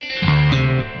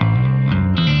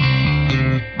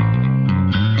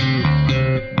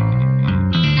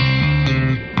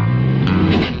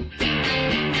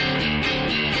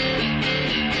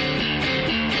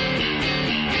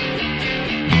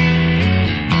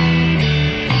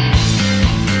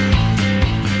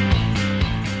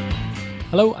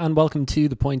Hello and welcome to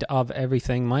The Point of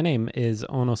Everything. My name is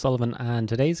Owen O'Sullivan and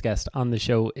today's guest on the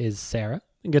show is Sarah,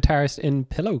 guitarist in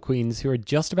Pillow Queens, who are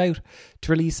just about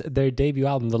to release their debut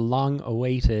album, the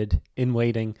long-awaited In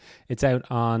Waiting. It's out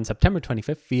on September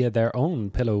 25th via their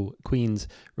own Pillow Queens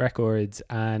Records,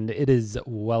 and it is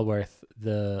well worth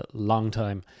the long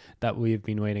time that we've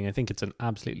been waiting. I think it's an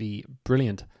absolutely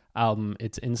brilliant album.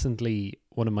 It's instantly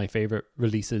one of my favorite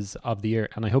releases of the year,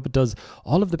 and I hope it does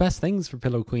all of the best things for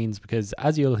Pillow Queens, because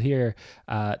as you'll hear,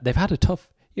 they've had a tough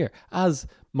year, as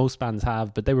most bands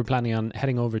have, but they were planning on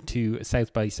heading over to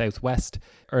South by Southwest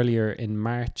earlier in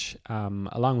March,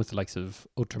 along with the likes of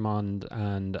Outremont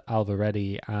and Alva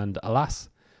Reddy, and alas,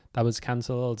 that was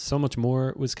cancelled. So much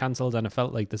more was cancelled, and it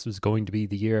felt like this was going to be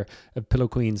the year of Pillow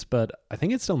Queens, but I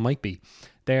think it still might be.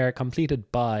 They're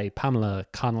completed by Pamela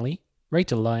Connolly,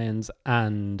 Rachel Lyons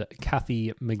and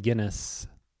Kathy McGuinness.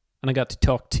 And I got to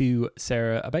talk to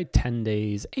Sarah about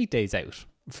 8 days out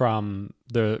from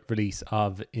the release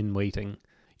of In Waiting.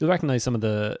 You'll recognise some of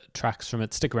the tracks from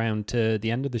it. Stick around to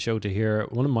the end of the show to hear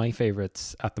one of my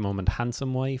favourites at the moment,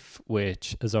 Handsome Wife,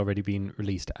 which has already been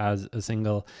released as a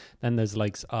single. Then there's the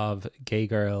likes of Gay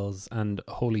Girls and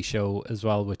Holy Show as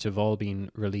well, which have all been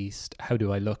released. How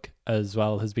Do I Look as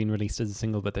well has been released as a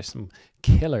single, but there's some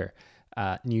killer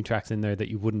new tracks in there that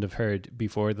you wouldn't have heard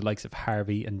before. The likes of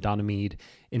Harvey and Donna Mead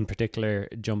in particular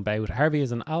jump out. Harvey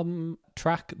is an album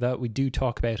track that we do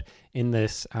talk about in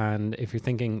this, and if you're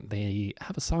thinking they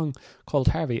have a song called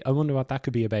Harvey, I wonder what that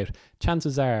could be about,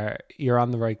 chances are you're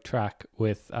on the right track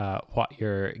with what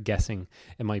you're guessing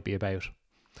it might be about.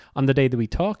 On the day that we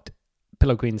talked,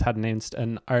 Pillow Queens had announced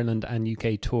an Ireland and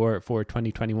UK tour for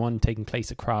 2021 taking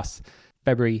place across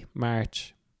February,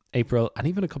 March, April, and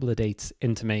even a couple of dates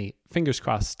into May. Fingers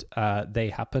crossed they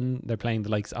happen. They're playing the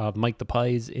likes of Mike the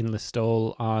Pies in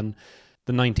Listowel on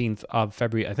the 19th of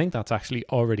February. I think that's actually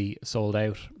already sold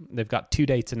out. They've got 2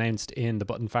 dates announced in the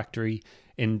Button Factory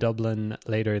in Dublin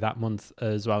later that month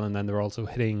as well, and then they're also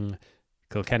hitting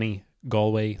Kilkenny,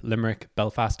 Galway, Limerick,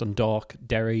 Belfast, Dundalk,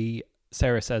 Derry.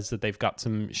 Sarah says that they've got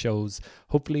some shows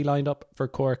hopefully lined up for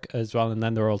Cork as well, and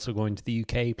then they're also going to the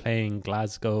UK, playing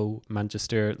Glasgow,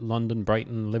 Manchester, London,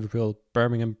 Brighton, Liverpool,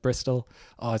 Birmingham, Bristol.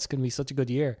 Oh, it's going to be such a good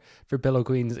year for Pillow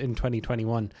Queens in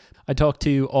 2021. I talked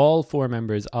to all 4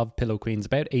 members of Pillow Queens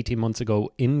about 18 months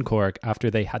ago in Cork after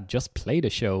they had just played a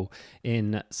show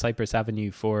in Cypress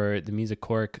Avenue for the Music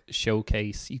Cork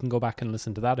showcase. You can go back and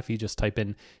listen to that if you just type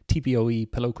in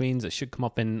TPOE Pillow Queens. It should come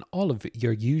up in all of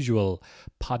your usual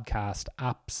podcast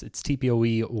apps. It's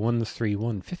TPOE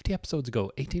 131, 50 episodes ago,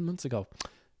 18 months ago.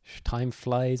 Time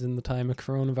flies in the time of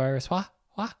coronavirus. What?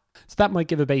 So that might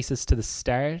give a basis to the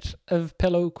start of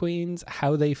Pillow Queens,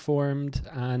 how they formed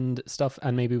and stuff,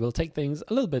 and maybe we'll take things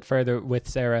a little bit further with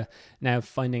Sarah now,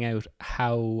 finding out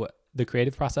how the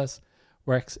creative process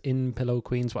works in Pillow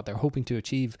Queens, what they're hoping to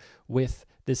achieve with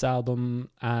this album,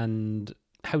 and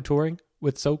how touring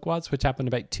with Soak was, which happened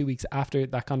about 2 weeks after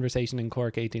that conversation in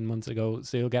Cork 18 months ago.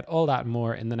 So you'll get all that and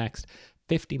more in the next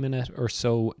 50-minute or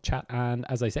so chat, and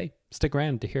as I say, stick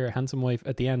around to hear Handsome Wife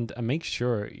at the end, and make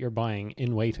sure you're buying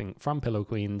In Waiting from Pillow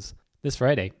Queens this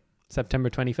Friday, September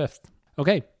 25th.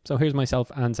 Okay, so here's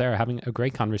myself and Sarah having a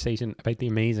great conversation about the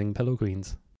amazing Pillow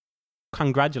Queens.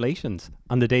 Congratulations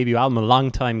on the debut album, a long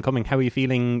time coming. How are you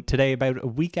feeling today, about a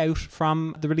week out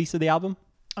from the release of the album?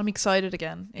 I'm excited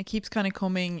again. It keeps kind of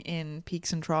coming in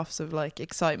peaks and troughs of like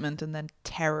excitement and then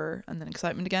terror and then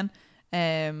excitement again.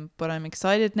 But I'm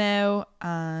excited now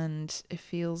and it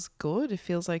feels good. It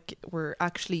feels like we're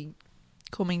actually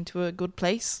coming to a good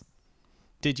place.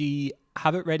 Did you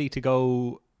have it ready to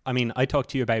go? I mean, I talked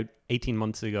to you about 18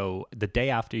 months ago, the day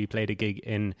after you played a gig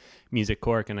in Music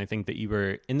Cork, and I think that you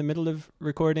were in the middle of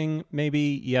recording. Maybe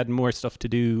you had more stuff to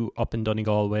do up in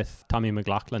Donegal with Tommy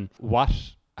McLaughlin. What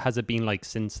has it been like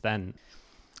since then?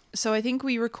 So I think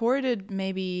we recorded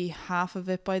maybe half of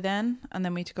it by then, and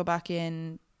then we had to go back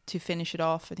in to finish it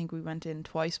off. I think we went in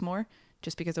twice more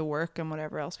just because of work and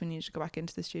whatever else. We needed to go back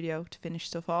into the studio to finish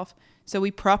stuff off. So we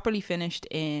properly finished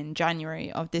in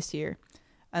January of this year.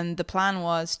 And the plan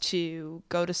was to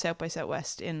go to South by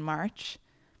Southwest in March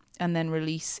and then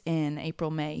release in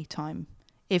April, May time,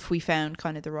 if we found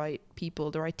kind of the right people,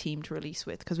 the right team to release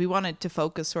with. Because we wanted to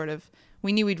focus sort of,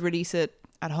 we knew we'd release it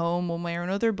at home one way or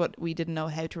another, but we didn't know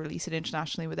how to release it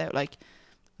internationally without like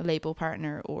a label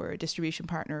partner or a distribution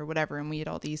partner or whatever. And we had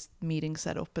all these meetings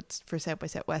set up for South by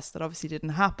Southwest that obviously didn't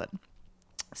happen.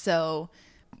 So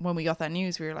when we got that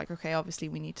news, we were like, okay, obviously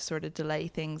we need to sort of delay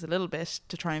things a little bit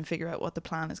to try and figure out what the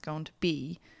plan is going to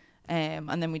be.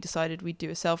 And then we decided we'd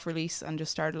do a self-release and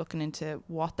just started looking into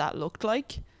what that looked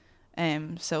like.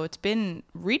 So it's been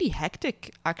really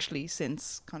hectic actually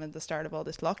since kind of the start of all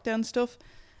this lockdown stuff.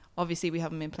 Obviously we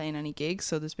haven't been playing any gigs,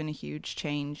 so there's been a huge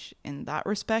change in that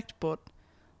respect, but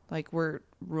like we're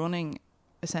running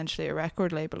essentially a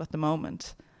record label at the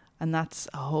moment, and that's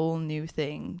a whole new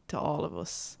thing to all of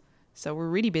us. So we're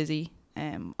really busy.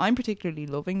 I'm particularly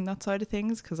loving that side of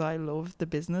things because I love the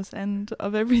business end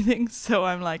of everything. So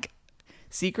I'm like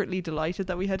secretly delighted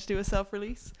that we had to do a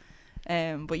self-release.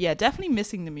 But yeah, definitely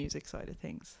missing the music side of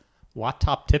things. What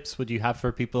top tips would you have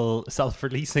for people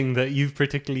self-releasing that you've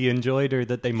particularly enjoyed or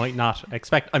that they might not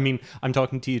expect? I mean, I'm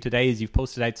talking to you today as you've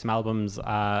posted out some albums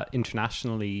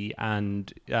internationally,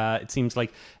 and it seems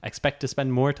like expect to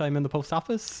spend more time in the post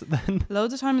office then.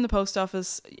 Loads of time in the post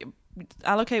office.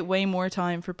 Allocate way more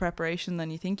time for preparation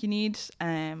than you think you need.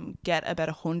 Get about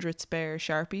 100 spare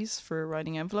Sharpies for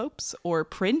writing envelopes, or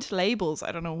print labels.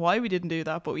 I don't know why we didn't do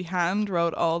that, but we hand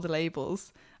wrote all the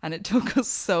labels and it took us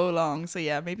so long. So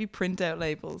yeah, maybe print out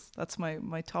labels. That's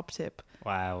my top tip.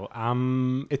 Wow.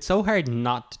 It's so hard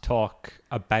not to talk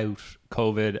about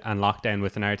COVID and lockdown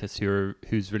with an artist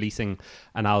who's releasing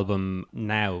an album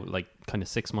now, like kind of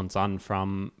 6 months on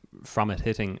from it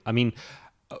hitting. I mean,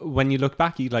 when you look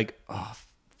back, you like, oh,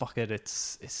 fuck it.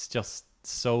 It's just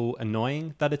so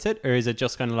annoying that it's it. Or is it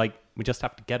just kind of like, we just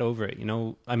have to get over it, you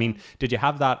know? I mean, did you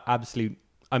have that absolute,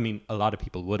 I mean, a lot of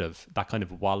people would have, that kind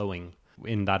of wallowing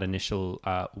in that initial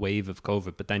wave of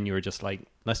COVID, but then you were just like,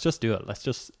 let's just do it. Let's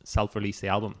just self-release the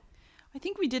album. I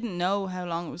think we didn't know how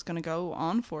long it was going to go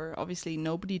on for. Obviously,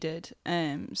 nobody did.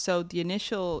 So the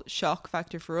initial shock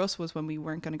factor for us was when we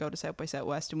weren't going to go to South by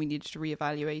Southwest and we needed to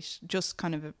reevaluate just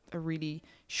kind of a really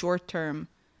short-term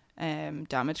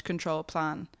damage control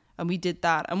plan. And we did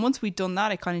that. And once we'd done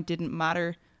that, it kind of didn't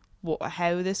matter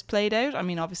how this played out. I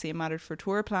mean, obviously it mattered for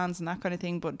tour plans and that kind of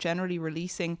thing, but generally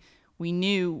releasing, we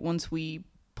knew once we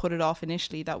put it off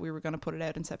initially that we were going to put it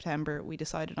out in September. We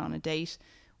decided on a date.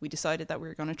 We decided that we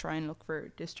were going to try and look for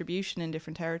distribution in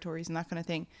different territories and that kind of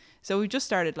thing. So we just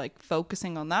started like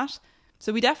focusing on that.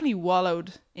 So we definitely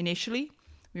wallowed initially.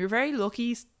 We were very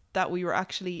lucky that we were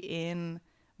actually in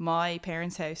my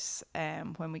parents' house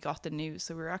when we got the news.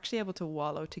 So we were actually able to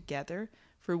wallow together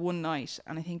for one night.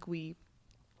 And I think we'd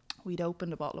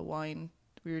opened a bottle of wine.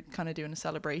 We were kind of doing a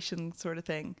celebration sort of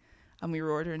thing. And we were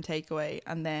ordering takeaway.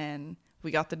 And then we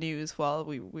got the news while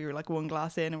we were like one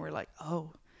glass in and we're like,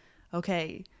 oh,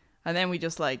 okay. And then we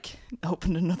just like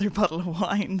opened another bottle of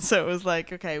wine. So it was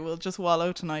like, okay, we'll just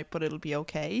wallow tonight, but it'll be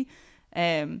okay.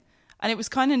 And it was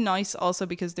kind of nice also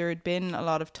because there had been a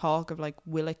lot of talk of like,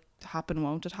 will it happen,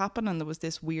 won't it happen? And there was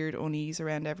this weird unease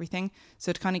around everything.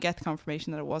 So to kind of get the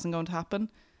confirmation that it wasn't going to happen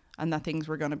and that things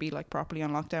were going to be like properly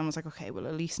on lockdown, was like, okay, well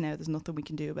at least now there's nothing we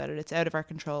can do about it. It's out of our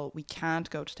control. We can't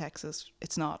go to Texas.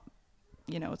 It's not,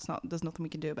 there's nothing we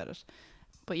can do about it.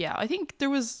 But yeah, I think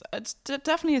it's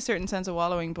definitely a certain sense of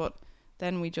wallowing, but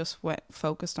then we just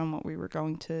focused on what we were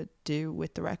going to do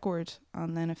with the record,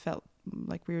 and then it felt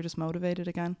like we were just motivated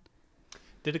again.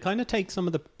 Did it kind of take some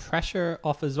of the pressure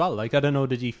off as well? Like, I don't know,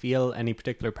 did you feel any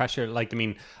particular pressure? Like, I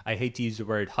mean, I hate to use the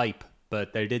word hype,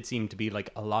 but there did seem to be like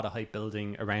a lot of hype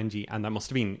building around you, and that must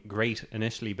have been great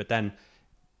initially, but then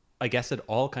I guess it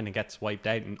all kind of gets wiped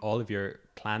out and all of your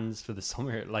plans for the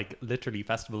summer, like literally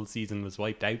festival season was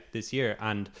wiped out this year.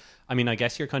 And I mean, I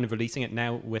guess you're kind of releasing it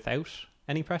now without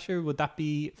any pressure. Would that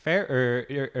be fair?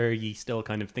 Or are you still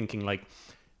kind of thinking like,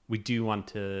 we do want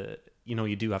to,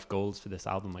 you do have goals for this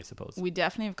album, I suppose? We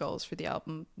definitely have goals for the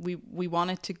album. We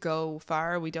want it to go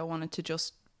far. We don't want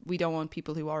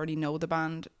people who already know the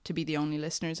band to be the only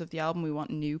listeners of the album. We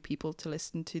want new people to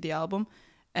listen to the album.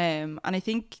 And I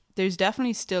think there's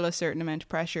definitely still a certain amount of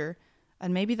pressure,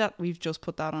 and maybe that we've just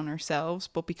put that on ourselves,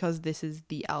 but because this is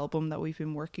the album that we've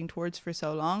been working towards for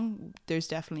so long, there's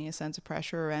definitely a sense of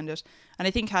pressure around it. And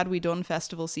I think had we done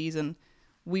festival season,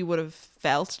 we would have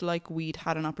felt like we'd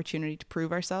had an opportunity to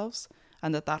prove ourselves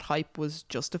and that hype was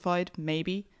justified,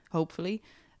 maybe, hopefully.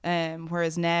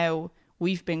 Whereas now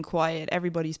we've been quiet,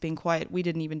 everybody's been quiet. We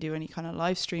didn't even do any kind of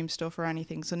live stream stuff or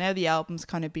anything. So now the album's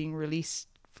kind of being released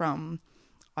from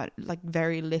like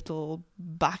very little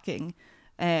backing,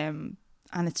 and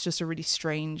it's just a really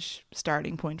strange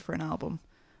starting point for an album.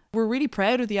 We're really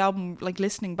proud of the album, like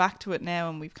listening back to it now,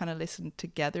 and we've kind of listened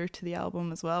together to the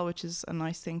album as well, which is a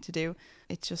nice thing to do.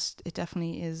 It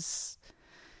definitely is,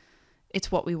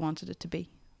 it's what we wanted it to be.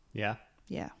 Yeah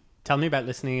Tell me about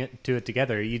listening to it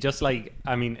together. You just like,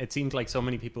 I mean, it seems like so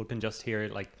many people can just hear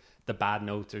like the bad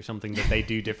notes or something that they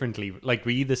do differently. Like,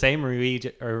 were you the same, or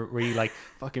were you like,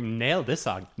 fucking nail this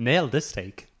song, nail this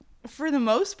take? For the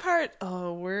most part,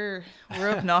 we're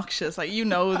obnoxious. Like, you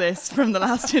know this from the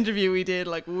last interview we did.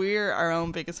 Like, we're our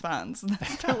own biggest fans.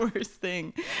 That's the worst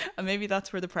thing. And maybe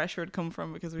that's where the pressure would come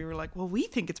from, because we were like, well, we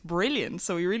think it's brilliant,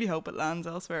 so we really hope it lands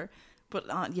elsewhere. But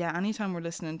yeah, anytime we're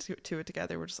listening to it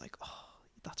together, we're just like, oh,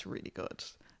 that's really good.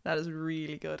 That is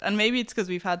really good. And maybe it's because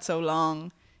we've had so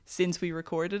long since we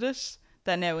recorded it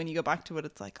that now when you go back to it,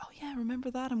 it's like, oh yeah,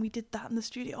 remember that? And we did that in the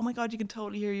studio. Oh my God, you can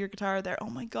totally hear your guitar there. Oh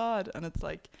my God. And it's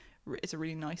like, it's a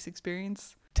really nice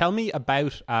experience. Tell me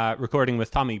about recording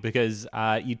with Tommy, because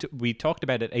we talked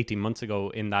about it 18 months ago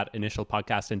in that initial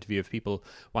podcast interview, if people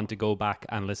want to go back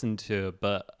and listen to it.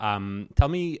 But tell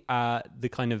me the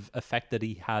kind of effect that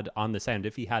he had on the sound,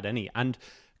 if he had any, and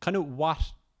kind of what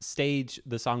stage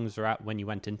the songs were at when you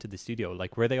went into the studio.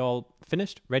 Like, were they all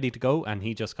finished, ready to go, and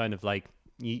he just kind of like,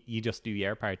 you just do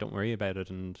your part, don't worry about it,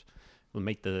 and we'll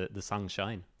make the song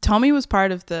shine? Tommy was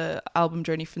part of the album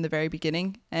journey from the very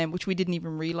beginning, which we didn't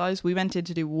even realise. We went in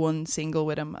to do one single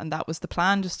with him, and that was the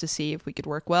plan, just to see if we could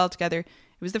work well together.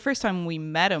 It was the first time we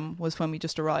met him, was when we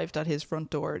just arrived at his front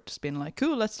door, just being like,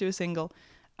 cool, let's do a single.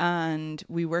 And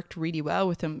we worked really well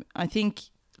with him. I think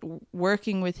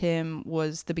working with him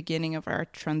was the beginning of our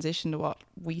transition to what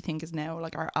we think is now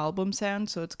like our album sound.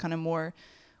 So it's kind of more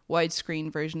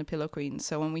widescreen version of Pillow Queens.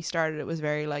 So when we started, it was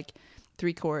very like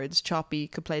 3 chords, choppy,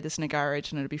 could play this in a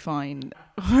garage and it'd be fine.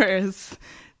 Whereas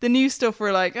the new stuff,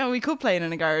 we're like, oh, we could play it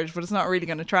in a garage, but it's not really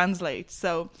going to translate.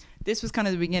 So this was kind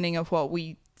of the beginning of what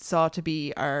we saw to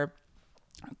be our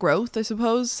growth, I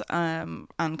suppose, and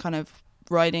kind of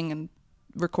writing and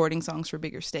recording songs for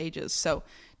bigger stages. So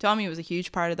Tommy was a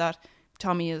huge part of that.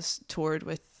 Tommy has toured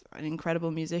with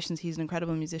incredible musicians. He's an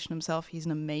incredible musician himself. He's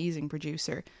an amazing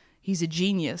producer. He's a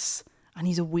genius. And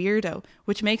he's a weirdo,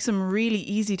 which makes him really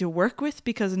easy to work with,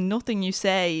 because nothing you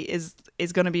say is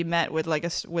going to be met with like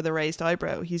with a raised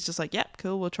eyebrow. He's just like, yep,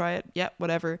 cool, we'll try it. Yep,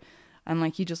 whatever. And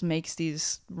like, he just makes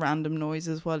these random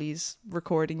noises while he's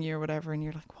recording you or whatever. And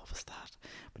you're like, what was that?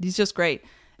 But he's just great.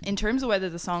 In terms of whether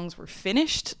the songs were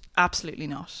finished, absolutely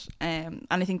not. And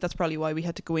I think that's probably why we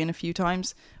had to go in a few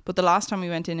times. But the last time we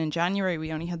went in January,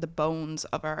 we only had the bones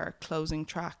of our closing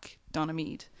track, Donna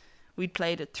Mead. We'd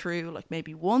played it through like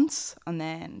maybe once, and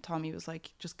then Tommy was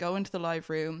like, just go into the live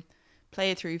room,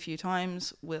 play it through a few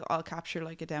times. I'll capture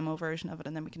like a demo version of it,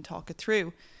 and then we can talk it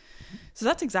through. So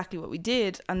that's exactly what we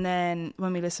did. And then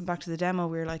when we listened back to the demo,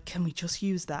 we were like, can we just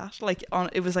use that? Like,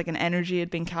 it was like an energy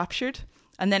had been captured.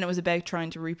 And then it was about trying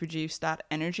to reproduce that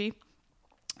energy.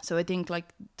 So I think like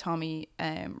Tommy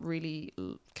really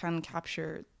can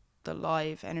capture the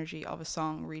live energy of a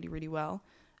song really, really well.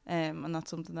 And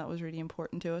that's something that was really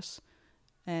important to us.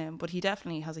 But he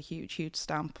definitely has a huge, huge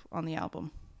stamp on the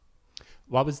album.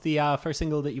 What was the first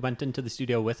single that you went into the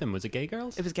studio with him? Was it Gay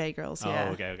Girls? It was Gay Girls, yeah.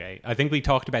 Oh, okay. I think we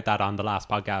talked about that on the last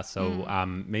podcast, so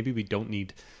maybe we don't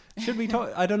need... Should we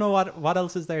talk? I don't know what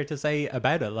else is there to say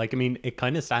about it. Like, I mean, it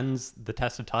kind of stands the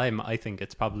test of time. I think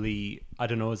it's probably, I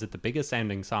don't know, is it the biggest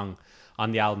sounding song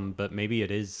on the album? But maybe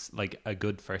it is like a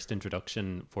good first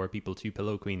introduction for people to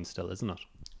Pillow Queens still, isn't it?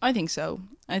 I think so.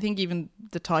 I think even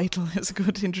the title is a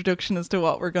good introduction as to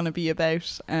what we're going to be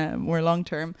about more long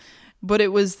term. But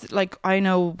it was like, I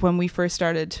know when we first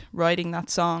started writing that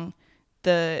song,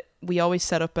 we always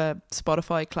set up a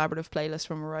Spotify collaborative playlist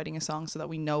when we're writing a song, so that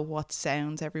we know what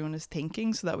sounds everyone is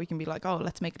thinking, so that we can be like, oh,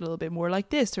 let's make it a little bit more like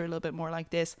this or a little bit more like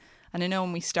this. And I know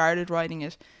when we started writing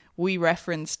it, we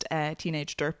referenced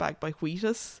Teenage Dirtbag by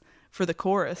Wheatus for the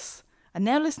chorus. And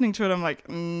now listening to it, I'm like,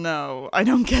 no, I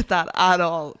don't get that at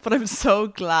all. But I'm so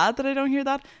glad that I don't hear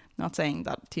that. Not saying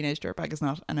that Teenage Dirtbag is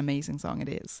not an amazing song, it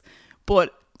is.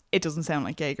 But it doesn't sound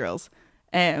like Gay Girls.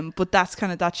 But that's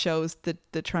kind of, that shows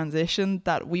the transition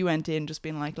that we went in just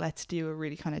being like, let's do a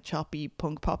really kind of choppy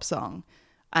punk pop song,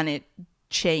 and it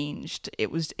changed.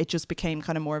 It just became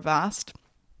kind of more vast,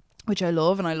 which I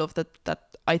love, and I love that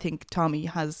I think Tommy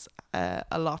has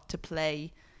a lot to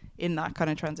play in that kind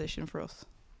of transition for us.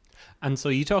 And so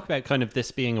you talk about kind of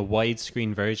this being a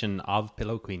widescreen version of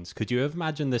Pillow Queens. Could you have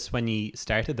imagined this when you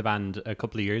started the band a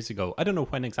couple of years ago? I don't know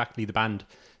when exactly the band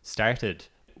started.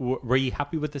 Were you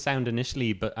happy with the sound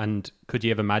initially, and could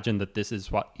you have imagined that this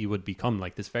is what you would become?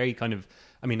 Like this very kind of,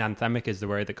 I mean, anthemic is the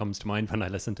word that comes to mind when I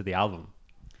listen to the album.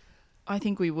 I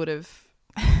think we would have,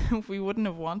 we wouldn't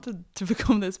have wanted to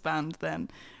become this band then.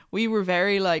 We were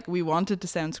very like, we wanted to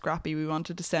sound scrappy. We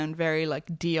wanted to sound very like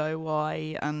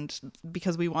DIY, and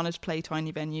because we wanted to play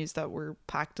tiny venues that were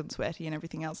packed and sweaty and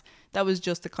everything else. That was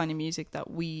just the kind of music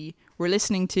that we were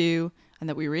listening to and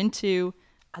that we were into.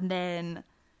 And then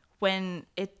when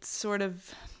it sort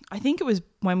of, I think it was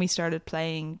when we started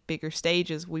playing bigger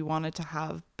stages, we wanted to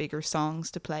have bigger songs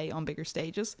to play on bigger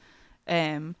stages.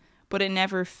 but it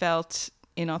never felt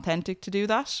inauthentic to do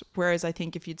that. Whereas I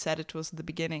think if you'd said it to us at the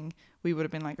beginning, we would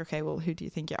have been like, okay, well, who do you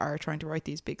think you are trying to write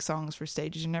these big songs for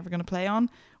stages you're never going to play on?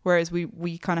 Whereas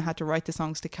we kind of had to write the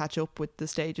songs to catch up with the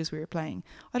stages we were playing.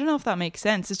 I don't know if that makes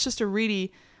sense. It's just a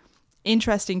really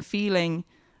interesting feeling.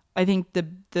 I think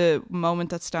the moment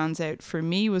that stands out for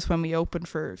me was when we opened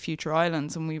for Future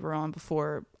Islands, and we were on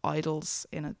before Idols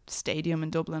in a stadium in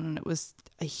Dublin, and it was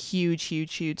a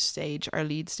huge stage. Our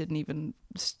leads didn't even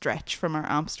stretch from our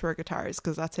amps to our guitars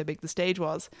because that's how big the stage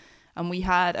was. And we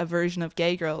had a version of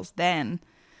Gay Girls then,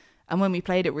 and when we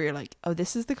played it we were like, oh,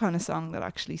 this is the kind of song that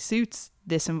actually suits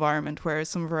this environment, whereas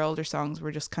some of our older songs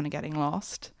were just kind of getting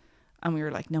lost. And we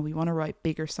were like, no, we want to write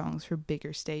bigger songs for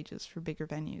bigger stages, for bigger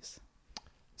venues.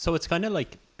 So it's kind of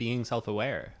like being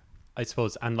self-aware, I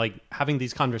suppose, and like having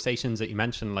these conversations that you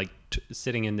mentioned, like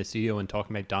sitting in the studio and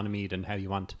talking about Donamead and how you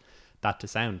want that to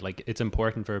sound. Like, it's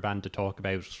important for a band to talk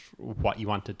about what you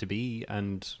want it to be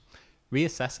and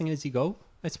reassessing as you go,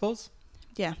 I suppose.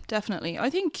 Yeah, definitely.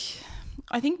 I think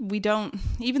we don't,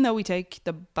 even though we take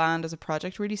the band as a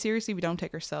project really seriously, we don't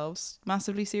take ourselves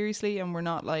massively seriously, and we're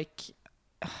not like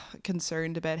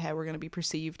concerned about how we're going to be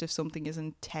perceived if something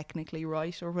isn't technically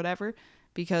right or whatever,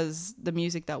 because the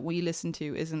music that we listen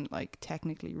to isn't like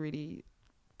technically really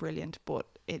brilliant, but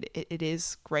it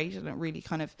is great, and it really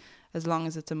kind of, as long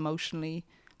as it's emotionally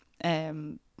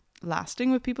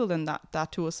lasting with people, then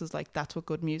that to us is like, that's what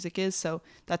good music is. So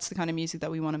that's the kind of music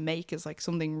that we want to make, is like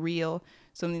something real,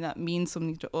 something that means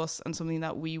something to us, and something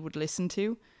that we would listen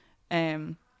to.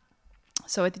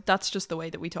 So I think that's just the way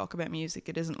that we talk about music.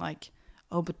 It isn't like,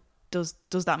 oh, but does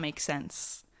that make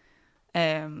sense?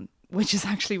 Which is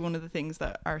actually one of the things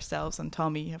that ourselves and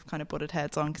Tommy have kind of butted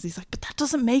heads on, because he's like, but that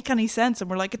doesn't make any sense. And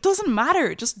we're like, it doesn't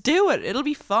matter. Just do it. It'll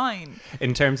be fine.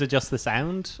 In terms of just the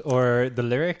sound or the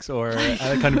lyrics, or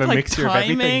kind of a like mixture timing, of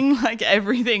everything? like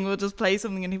everything. We'll just play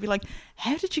something and he'd be like,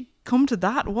 how did you come to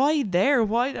that? Why there?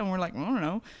 Why? And we're like, I don't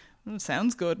know. It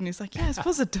sounds good. And he's like, yeah, I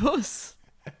suppose it does.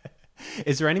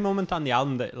 Is there any moment on the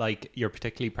album that like you're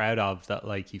particularly proud of, that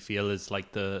like you feel is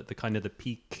like the kind of the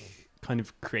peak kind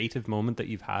of creative moment that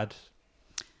you've had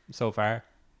so far?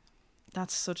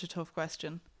 That's such a tough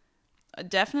question.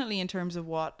 Definitely in terms of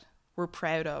what we're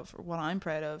proud of, or what I'm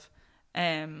proud of,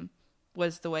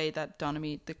 was the way that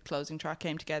Donamead, the closing track,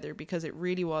 came together, because it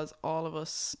really was all of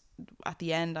us, at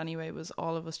the end anyway, was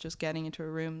all of us just getting into a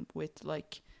room with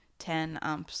like 10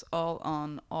 amps all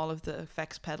on, all of the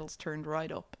effects pedals turned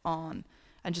right up on,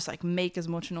 and just like make as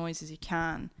much noise as you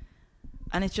can.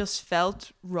 And it just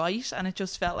felt right, and it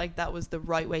just felt like that was the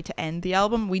right way to end the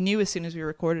album. We knew as soon as we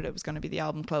recorded it was going to be the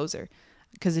album closer,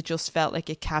 because it just felt like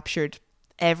it captured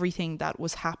everything that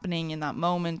was happening in that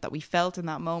moment, that we felt in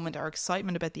that moment, our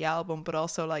excitement about the album, but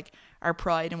also like our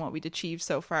pride in what we'd achieved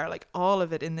so far, like all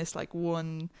of it in this like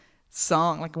one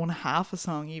song, like one half a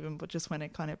song even. But just when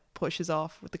it kind of pushes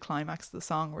off with the climax of the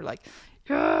song, we're like,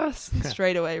 yes.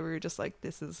 Straight away we were just like,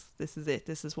 this is it,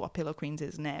 this is what Pillow Queens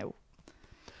is now.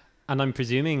 And I'm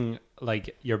presuming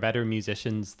like you're better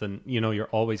musicians than, you know, you're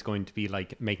always going to be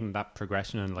like making that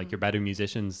progression, and like you're better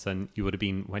musicians than you would have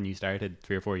been when you started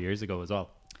 3 or 4 years ago as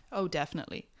well. Oh,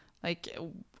 definitely. Like,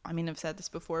 I mean, I've said this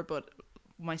before, but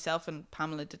myself and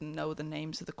Pamela didn't know the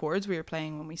names of the chords we were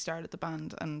playing when we started the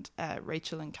band, and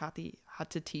Rachel and Kathy had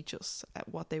to teach us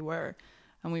what they were.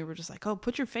 And we were just like, oh,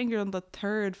 put your finger on the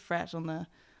 3rd fret on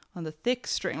the thick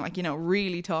string, like, you know,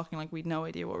 really talking like we'd no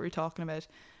idea what we were talking about.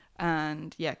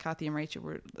 And yeah, Kathy and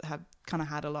Rachel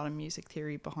had a lot of music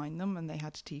theory behind them, and they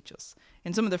had to teach us.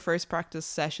 In some of the first practice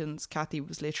sessions, Kathy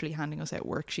was literally handing us out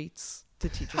worksheets to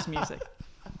teach us music.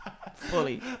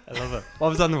 Fully. I love it. What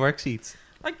was on the worksheets?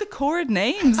 Like the chord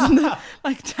names and the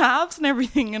like tabs and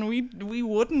everything, and we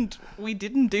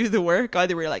didn't do the work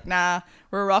either. We were like, nah,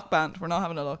 we're a rock band, we're not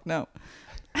having a look. No.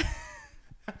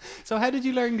 So how did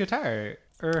you learn guitar,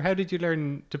 or how did you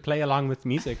learn to play along with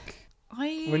music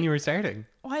when you were starting?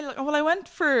 Well, I went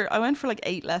for like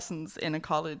 8 lessons in a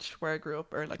college where I grew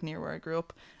up, or like near where I grew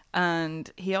up, and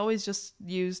he always just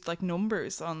used like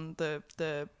numbers on the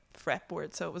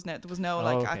fretboard, so there was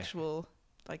no actual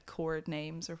like chord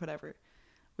names or whatever,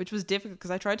 which was difficult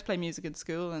because I tried to play music in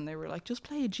school and they were like, just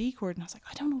play a G chord, and I was like,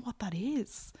 I don't know what that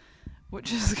is,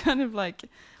 which is kind of like,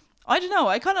 I don't know,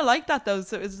 I kind of like that though.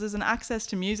 So there's an access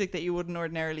to music that you wouldn't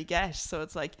ordinarily get, so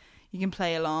it's like you can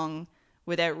play along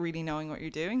without really knowing what you're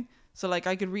doing. So like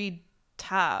I could read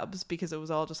tabs because it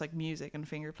was all just like music and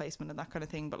finger placement and that kind of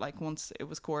thing, but like once it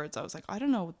was chords, I was like, I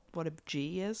don't know what a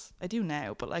G is. I do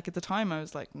now, but like at the time I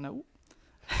was like, no.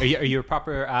 Are you a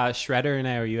proper shredder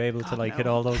now? Are you able to like hit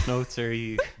all those notes, or are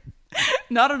you?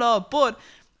 Not at all, but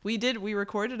We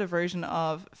recorded a version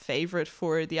of Favorite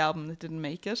for the album that didn't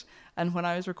make it. And when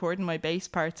I was recording my bass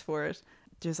parts for it,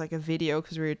 there's like a video,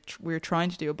 because we were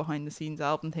trying to do a behind the scenes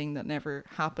album thing that never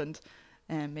happened.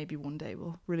 And maybe one day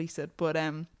we'll release it. But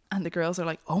and the girls are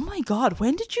like, "Oh my God,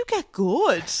 when did you get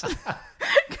good?"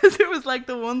 Because it was like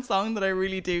the one song that I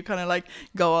really do kind of like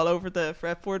go all over the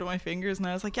fretboard with my fingers. And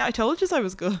I was like, "Yeah, I told you I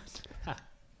was good."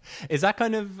 Is that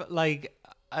kind of like,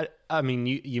 I mean,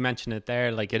 you mentioned it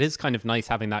there, like it is kind of nice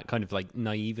having that kind of like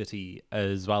naivety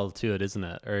as well to it, isn't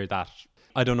it? Or that,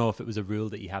 I don't know if it was a rule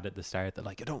that you had at the start that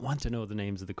like, I don't want to know the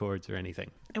names of the chords or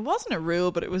anything. It wasn't a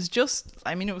rule, but it was just,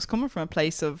 I mean, it was coming from a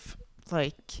place of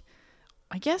like,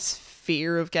 I guess,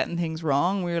 fear of getting things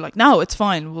wrong. We were like, no, it's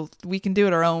fine. We can do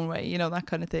it our own way, you know, that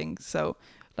kind of thing. So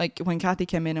like when Kathy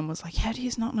came in and was like, how do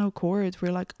you not know chords?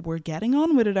 We're like, we're getting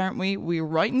on with it, aren't we? We're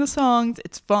writing the songs.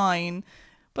 It's fine.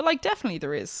 But like definitely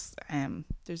there's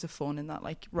a fun in that,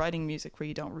 like writing music where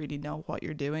you don't really know what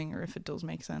you're doing, or if it does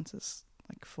make sense is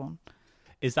like fun.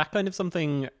 Is that kind of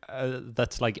something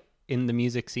that's like in the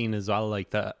music scene as well,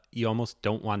 like that you almost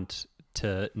don't want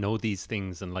to know these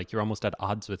things, and like you're almost at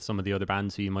odds with some of the other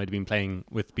bands who you might have been playing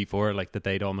with before, like that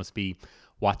they'd almost be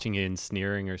watching you and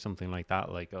sneering or something like that,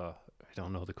 like, oh, I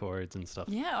don't know the chords and stuff.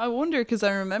 Yeah, I wonder, because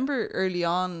I remember early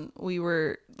on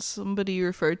somebody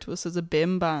referred to us as a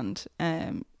BIM band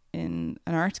in an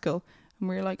article, and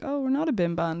we were like, oh, we're not a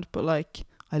BIM band, but like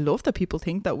I love that people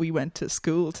think that we went to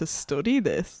school to study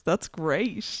this. That's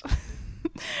great.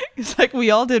 It's like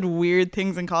we all did weird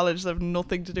things in college that have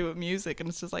nothing to do with music, and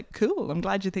it's just like, cool, I'm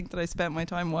glad you think that I spent my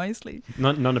time wisely.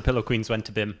 None of Pillow Queens went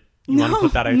to BIM. You want to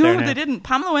put that out there now? No, they didn't.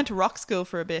 Pamela went to rock school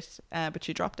for a bit, but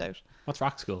she dropped out. What's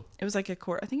rock school? It was like a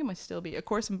course, I think it might still be a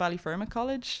course in Ballyfermot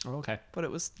College. Oh, okay. But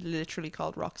it was literally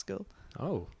called rock school.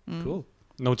 Oh, cool.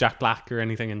 No Jack Black or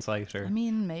anything in sight? Or? I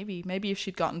mean, maybe if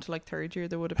she'd gotten to like third year,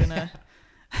 there would have been a...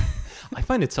 I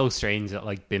find it so strange that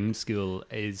like BIM school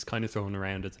is kind of thrown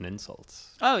around as an insult.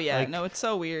 Oh yeah, like, no, it's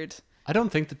so weird. I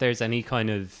don't think that there's any kind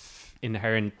of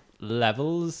inherent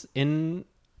levels in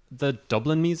the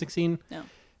Dublin music scene. No.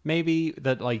 Maybe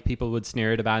that like people would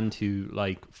sneer at a band who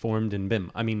like formed in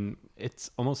BIM. I mean, it's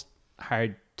almost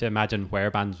hard to imagine where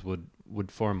bands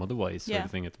would form otherwise, sort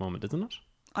of thing at the moment, isn't it?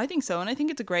 I think so, and I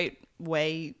think it's a great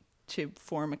way to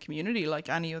form a community, like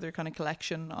any other kind of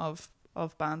collection of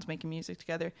bands making music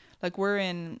together. Like we're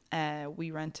in,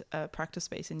 we rent a practice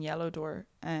space in Yellow Door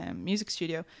music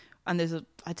studio, and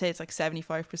I'd say it's like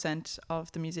 75%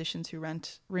 of the musicians who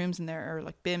rent rooms in there are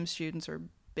like BIM students or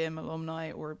BIM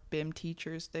alumni or BIM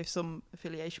teachers. They've some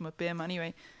affiliation with BIM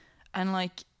anyway, and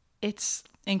like it's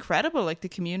incredible. Like the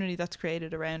community that's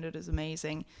created around it is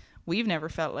amazing. We've never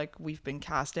felt like we've been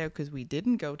cast out because we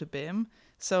didn't go to BIM,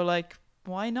 so like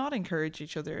why not encourage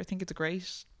each other? I think it's a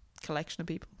great collection of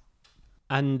people.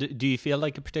 And do you feel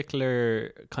like a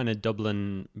particular kind of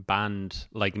Dublin band,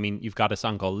 like, I mean, you've got a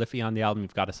song called Liffey on the album,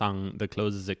 you've got a song that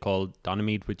closes it called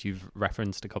Donamead, which you've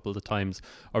referenced a couple of times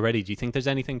already. Do you think there's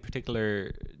anything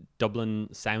particular Dublin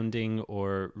sounding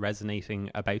or resonating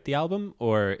about the album?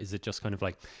 Or is it just kind of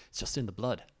like, it's just in the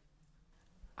blood?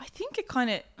 I think it kind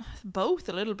of, both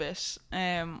a little bit.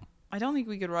 I don't think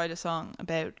we could write a song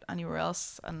about anywhere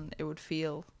else and it would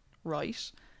feel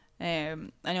right. I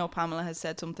know Pamela has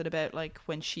said something about like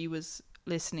when she was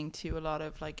listening to a lot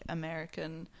of like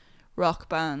American rock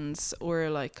bands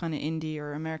or like kind of indie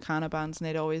or Americana bands, and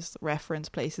they'd always reference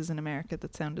places in America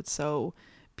that sounded so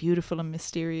beautiful and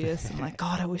mysterious and like,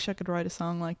 God, I wish I could write a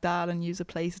song like that and use a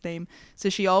place name. So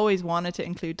she always wanted to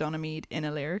include Donamead in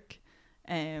a lyric.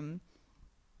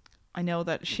 I know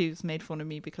that she's made fun of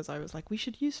me because I was like, we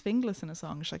should use Finglas in a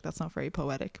song. She's like, that's not very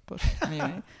poetic, but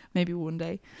anyway, maybe one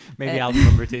day. Maybe album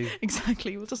number 2.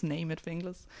 Exactly. We'll just name it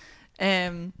Finglas.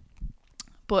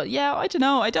 But yeah, I don't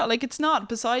know. I don't like, it's not,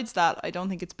 besides that, I don't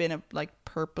think it's been a like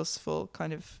purposeful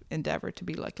kind of endeavor to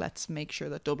be like, let's make sure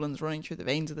that Dublin's running through the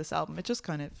veins of this album. It just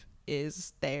kind of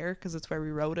is there because it's where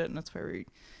we wrote it and it's where we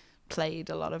played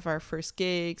a lot of our first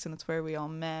gigs and it's where we all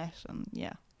met, and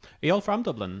yeah. Are you all from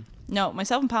Dublin? No,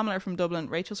 myself and Pamela are from Dublin.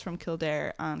 Rachel's from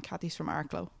Kildare and Kathy's from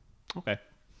Arklow. Okay.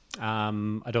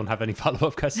 I don't have any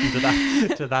follow-up question to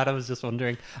that. I was just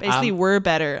wondering. Basically, we're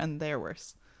better and they're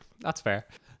worse. That's fair.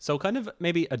 So kind of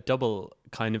maybe a double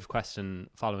kind of question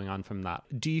following on from that.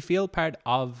 Do you feel part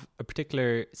of a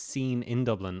particular scene in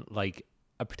Dublin, like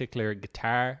a particular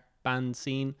guitar band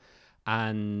scene?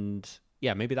 And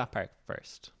yeah, maybe that part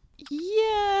first.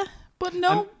 Yeah, but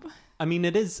no. I mean,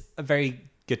 it is a very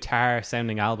guitar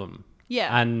sounding album.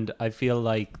 Yeah. And I feel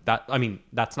like that, I mean,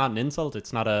 that's not an insult.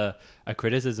 It's not a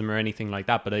criticism or anything like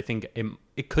that. But I think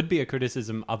it could be a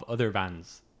criticism of other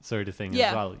bands sort of thing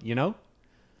as well, you know?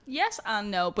 yes and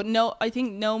no, but no, I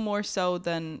think no more so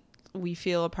than we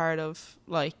feel a part of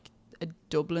like a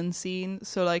Dublin scene.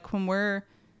 So like when we're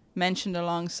mentioned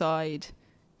alongside,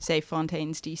 say,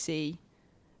 Fontaine's DC,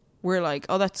 we're like,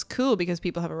 oh, that's cool because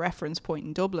people have a reference point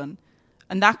in Dublin.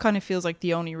 And that kind of feels like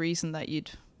the only reason that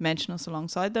you'd mention us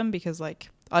alongside them, because like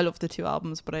I love the two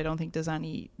albums, but I don't think there's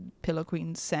any Pillow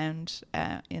Queens sound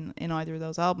in either of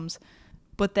those albums.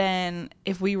 But then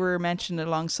if we were mentioned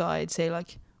alongside, say,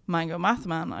 like Mango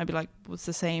Mathman, I'd be like, well, it's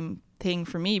the same thing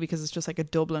for me because it's just like a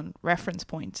Dublin reference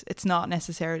point. It's not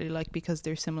necessarily like because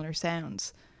they're similar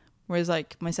sounds. Whereas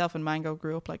like myself and Mango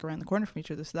grew up like around the corner from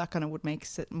each other, so that kind of would make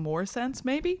more sense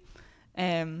maybe.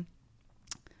 But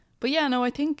yeah, no, I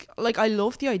think like I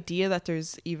love the idea that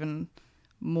there's even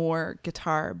more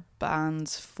guitar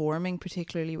bands forming,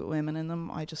 particularly with women in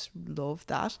them. I just love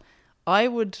that. I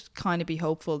would kind of be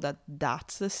hopeful that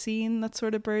that's a scene that's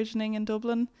sort of burgeoning in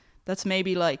Dublin. That's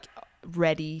maybe like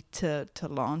ready to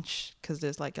launch, because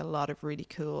there's like a lot of really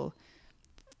cool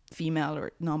female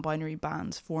or non-binary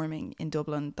bands forming in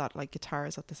Dublin that like guitar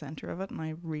is at the center of it, and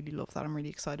I really love that. I'm really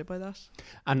excited by that.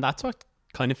 And that's what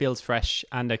kind of feels fresh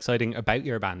and exciting about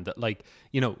your band, that like,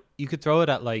 you know, you could throw it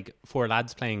at like four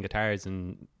lads playing guitars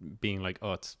and being like,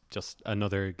 oh, it's just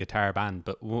another guitar band,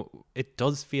 but it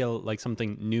does feel like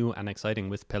something new and exciting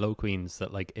with Pillow Queens,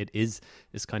 that like it is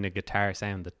this kind of guitar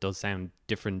sound that does sound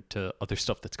different to other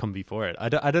stuff that's come before it. I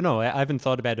don't know, I haven't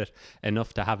thought about it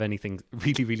enough to have anything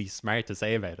really, really smart to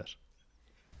say about it.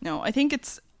 No, I think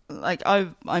it's like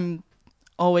I'm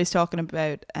always talking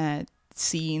about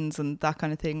scenes and that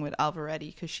kind of thing with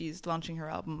Alvaretti, because she's launching her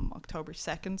album October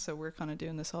 2nd, so we're kind of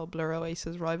doing this whole Blur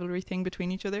Oasis rivalry thing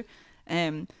between each other.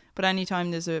 But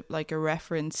anytime there's a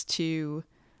reference to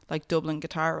like Dublin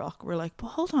guitar rock, we're like,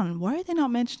 well, hold on, why are they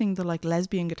not mentioning the like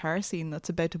lesbian guitar scene that's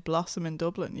about to blossom in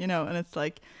Dublin, you know? And it's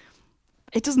like,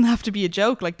 it doesn't have to be a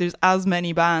joke. Like there's as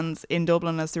many bands in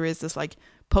Dublin as there is this like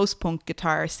post-punk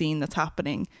guitar scene that's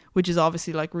happening, which is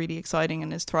obviously like really exciting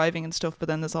and is thriving and stuff. But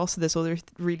then there's also this other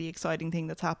really exciting thing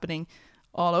that's happening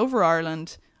all over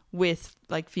Ireland with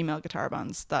like female guitar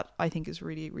bands that I think is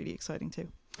really, really exciting too.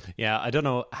 Yeah, I don't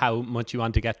know how much you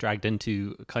want to get dragged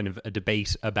into kind of a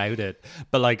debate about it,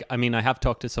 but like, I mean, I have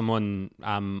talked to someone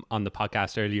on the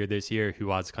podcast earlier this year who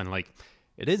was kind of like,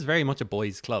 it is very much a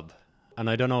boys' club. And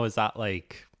I don't know, is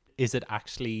it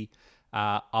actually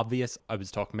obvious? I was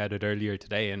talking about it earlier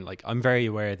today, and like I'm very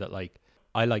aware that like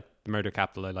I like the Murder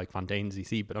Capital, I like Fontaine's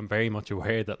DC, but I'm very much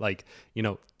aware that like, you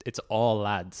know, it's all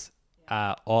lads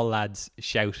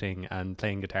shouting and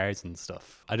playing guitars and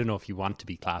stuff. I don't know if you want to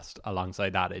be classed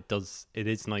alongside that. It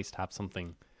is nice to have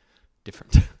something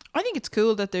different. I think it's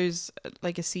cool that there's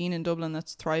like a scene in Dublin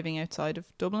that's thriving outside of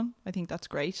Dublin. I think that's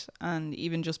great. And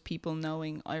even just people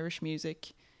knowing Irish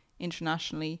music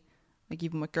internationally, like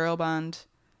even with girl band,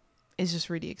 is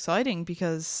just really exciting,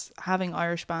 because having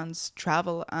Irish bands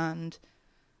travel and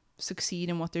succeed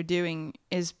in what they're doing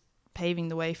is paving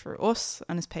the way for us,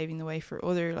 and is paving the way for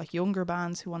other like younger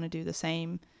bands who want to do the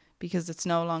same, because it's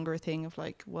no longer a thing of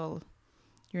like, well,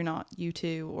 you're not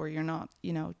U2 or you're not,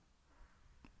 you know,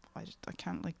 I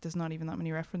can't, like, there's not even that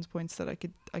many reference points that I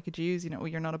could use, you know,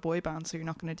 you're not a boy band so you're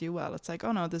not going to do well. It's like,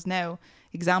 oh no, there's now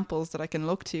examples that I can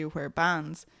look to where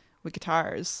bands with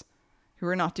guitars who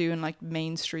are not doing like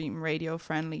mainstream radio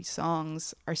friendly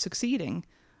songs are succeeding,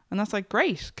 and that's like,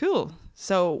 great, cool,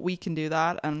 so we can do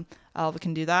that, and Alva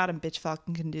can do that, and Bitch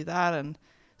Falcon can do that, and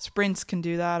Sprints can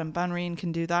do that, and Banreen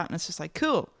can do that, and it's just like,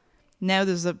 cool, now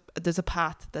there's a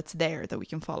path that's there that we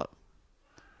can follow.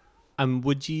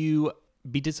 Would you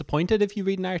be disappointed if you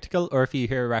read an article or if you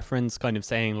hear a reference kind of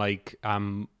saying like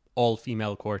all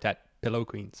female quartet Pillow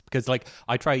Queens? Because like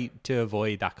I try to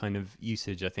avoid that kind of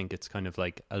usage. I think it's kind of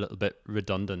like a little bit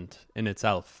redundant in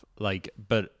itself. Like,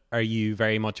 but are you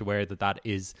very much aware that that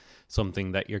is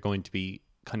something that you're going to be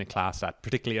kind of classed at,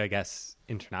 particularly I guess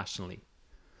internationally?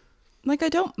 Like, I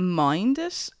don't mind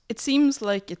it. It seems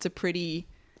like it's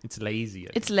lazy.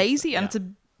 It's lazy, and it's a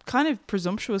kind of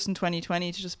presumptuous in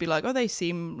 2020 to just be like, oh, they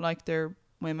seem like they're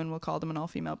women, we'll call them an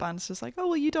all-female band. It's just like, oh,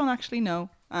 well, you don't actually know,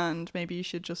 and maybe you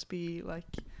should just be like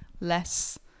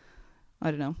less,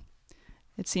 I don't know,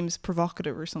 it seems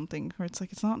provocative or something, where it's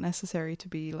like, it's not necessary to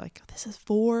be like, this is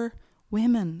for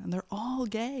women and they're all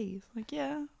gay. It's like,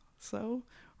 yeah, so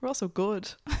we're also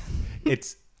good.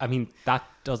 I mean, that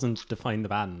doesn't define the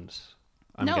band,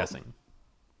 I'm guessing.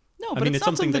 No, but I mean, it's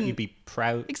something that you'd be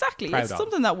proud. Exactly. Proud it's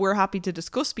something that we're happy to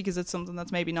discuss, because it's something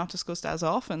that's maybe not discussed as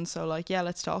often. So like, yeah,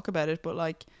 let's talk about it. But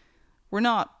like, we're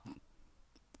not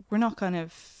kind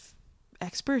of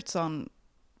experts on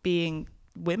being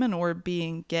women or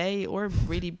being gay or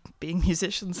really being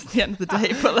musicians at the end of the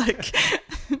day. But like,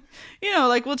 You know,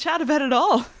 like we'll chat about it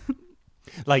all.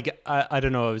 Like, I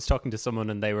don't know, I was talking to someone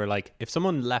and they were like, if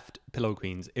someone left Pillow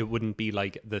Queens, it wouldn't be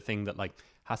like the thing that like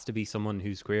has to be someone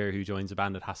who's queer who joins a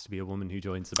band. It has to be a woman who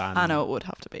joins the band. I know it would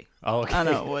have to be. Oh, okay. I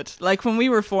know it would. Like when we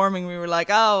were forming, we were like,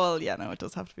 oh, well, yeah, no, it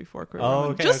does have to be for queer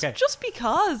women. Okay. Just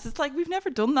because it's like we've never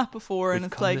done that before. And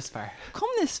it's like, come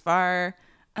this far.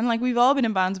 And like we've all been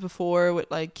in bands before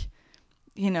with like,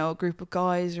 you know, a group of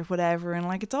guys or whatever, and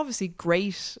like it's obviously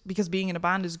great because being in a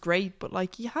band is great, but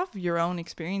like you have your own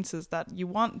experiences that you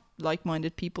want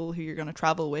like-minded people who you're going to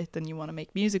travel with, and you want to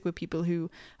make music with people who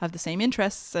have the same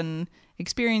interests and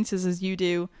experiences as you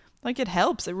do. Like it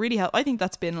helps, it really helps. I think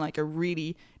that's been like a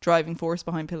really driving force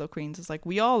behind Pillow Queens. It's like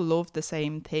we all love the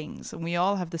same things and we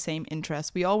all have the same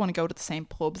interests. We all want to go to the same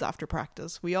pubs after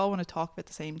practice. We all want to talk about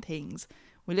the same things.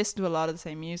 We listen to a lot of the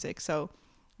same music, so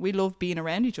we love being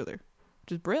around each other.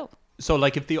 Just brill. So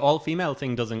like if the all-female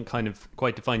thing doesn't kind of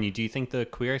quite define you, do you think the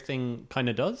queer thing kind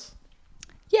of does?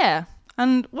 Yeah.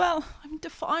 And well, I mean,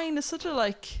 define is such a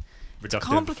like it's a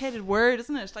complicated word,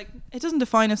 isn't it? Like it doesn't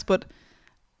define us, but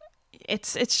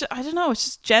it's I don't know, it's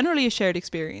just generally a shared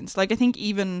experience. Like I think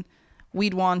even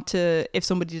we'd want to, if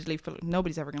somebody did leave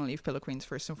nobody's ever going to leave Pillow Queens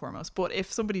first and foremost, but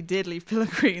if somebody did leave Pillow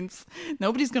Queens,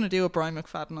 nobody's going to do a Brian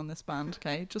McFadden on this band,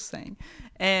 okay, just saying.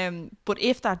 But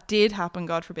if that did happen,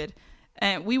 God forbid,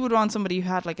 we would want somebody who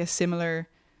had like a similar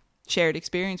shared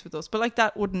experience with us, but like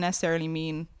that wouldn't necessarily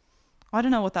mean, I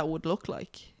don't know what that would look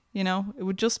like, you know. It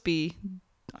would just be,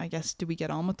 I guess, do we get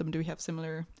on with them, do we have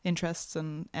similar interests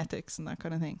and ethics and that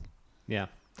kind of thing. Yeah.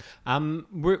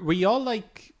 Were you all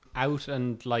like out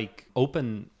and like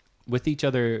open with each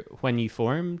other when you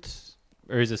formed,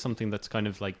 or is it something that's kind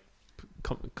of like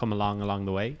come along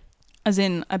the way, as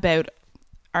in about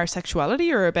our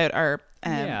sexuality or about our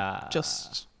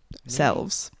just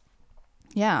selves?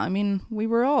 Yeah, I mean, we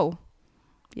were all,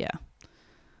 yeah,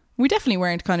 we definitely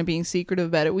weren't kind of being secretive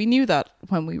about it. We knew that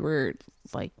when we were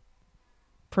like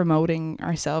promoting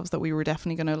ourselves that we were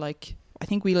definitely gonna like, I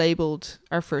think we labeled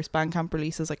our first Bandcamp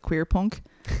release as like queer punk.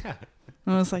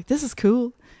 And I was like, this is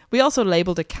cool. We also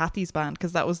labeled it Kathy's Band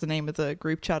because that was the name of the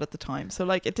group chat at the time. So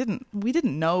like we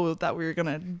didn't know that we were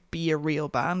gonna be a real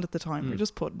band at the time. We were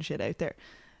just putting shit out there.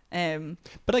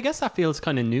 But I guess that feels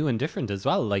kind of new and different as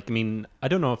well. Like, I mean, I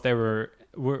don't know if there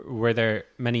were there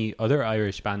many other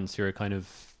Irish bands who are kind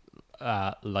of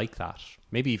like that,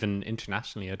 maybe even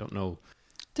internationally, I don't know.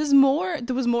 There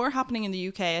was more happening in the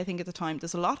UK, I think, at the time.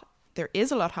 There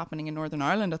is a lot happening in Northern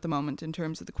Ireland at the moment in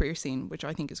terms of the queer scene, which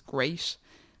I think is great.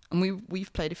 And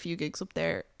we've played a few gigs up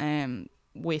there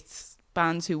with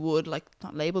bands who would like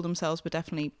not label themselves but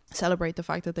definitely celebrate the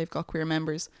fact that they've got queer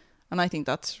members, and I think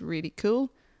that's really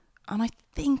cool. And I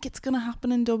think it's going to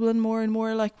happen in Dublin more and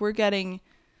more. Like we're getting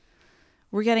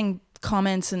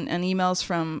comments and emails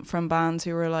from bands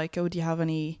who are like, oh, do you have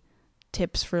any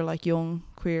tips for like young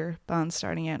queer bands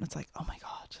starting out? And it's like, oh my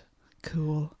God,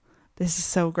 cool. This is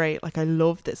so great. Like I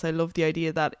love this. I love the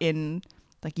idea that in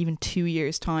like even 2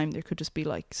 years time, there could just be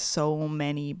like so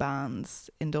many bands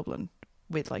in Dublin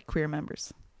with like queer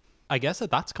members. I guess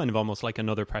that's kind of almost like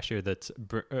another pressure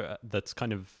that's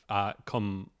kind of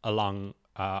come along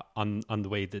on the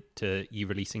way that to you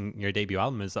releasing your debut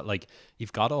album, is that like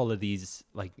you've got all of these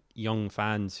like young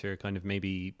fans who are kind of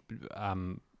maybe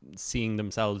seeing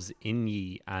themselves in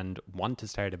ye and want to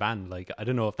start a band. Like I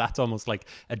don't know if that's almost like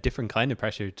a different kind of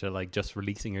pressure to like just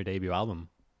releasing your debut album.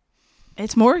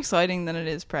 It's more exciting than it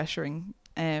is pressuring.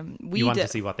 You want to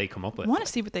see what they come up with.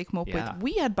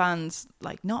 We had bands,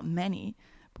 like not many,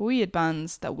 but we had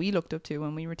bands that we looked up to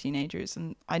when we were teenagers,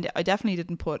 and I definitely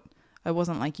I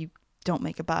wasn't like, you don't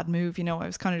make a bad move, you know. I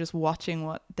was kind of just watching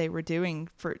what they were doing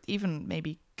for even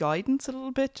maybe guidance a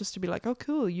little bit, just to be like, oh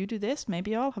cool, you do this,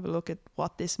 maybe I'll have a look at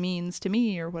what this means to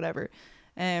me or whatever.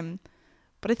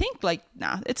 But I think like,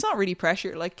 it's not really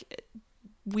pressure. Like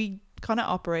we kind of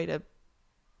operate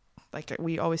like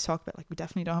we always talk about, like we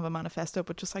definitely don't have a manifesto,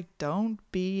 but just like, don't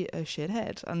be a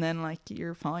shithead and then like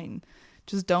you're fine.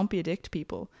 Just don't be a dick to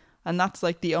people. And that's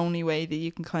like the only way that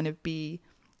you can kind of be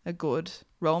a good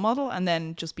role model, and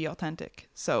then just be authentic.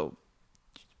 So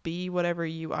be whatever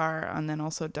you are, and then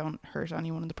also don't hurt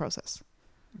anyone in the process.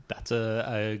 That's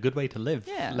a good way to live,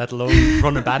 let alone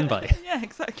run a band by. Yeah,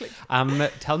 exactly.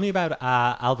 Tell me about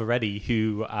Alva Reddy,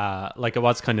 who like I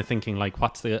was kind of thinking like,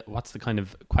 what's the kind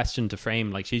of question to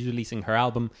frame? Like she's releasing her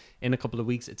album in a couple of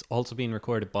weeks. It's also being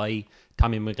recorded by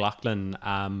Tommy McLaughlin.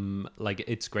 Like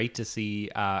it's great to see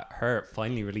her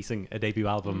finally releasing a debut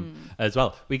album as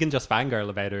well. We can just fangirl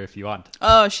about her if you want.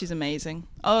 Oh, she's amazing.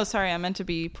 Oh, sorry, I meant to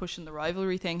be pushing the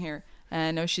rivalry thing here.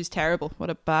 No, she's terrible. What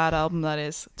a bad album that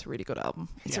is. It's a really good album.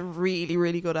 It's a really,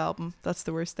 really good album. That's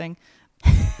the worst thing.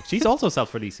 She's also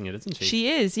self-releasing it, isn't she? She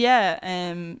is, yeah.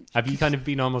 Have you kind of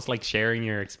been almost like sharing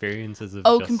your experiences of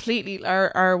Completely.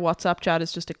 Our WhatsApp chat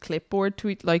is just a clipboard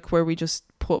tweet, like where we just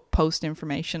post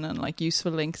information and like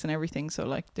useful links and everything. So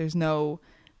like there's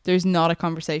not a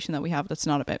conversation that we have that's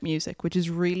not about music, which is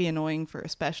really annoying for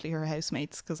especially her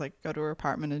housemates, because I go to her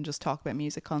apartment and just talk about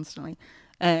music constantly.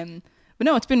 But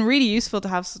no, it's been really useful to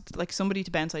have like somebody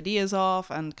to bounce ideas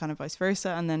off, and kind of vice versa,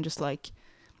 and then just like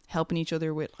helping each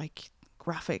other with like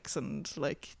graphics and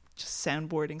like just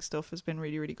soundboarding stuff has been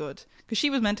really, really good. Because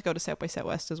she was meant to go to South by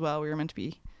Southwest as well. We were meant to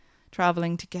be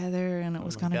traveling together, and it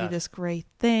was going to be this great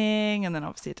thing, and then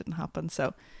obviously it didn't happen.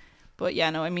 So, but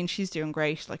yeah, no, I mean, she's doing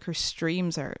great. Like her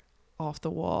streams are off the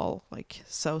wall, like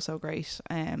so great.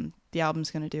 The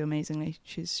album's going to do amazingly.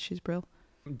 She's brilliant.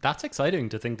 That's exciting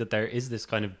to think that there is this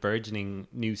kind of burgeoning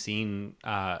new scene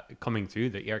coming through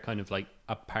that you're kind of like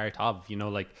a part of, you know,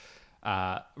 like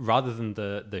rather than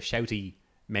the shouty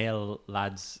male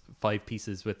lads 5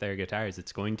 pieces with their guitars,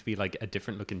 it's going to be like a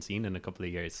different looking scene in a couple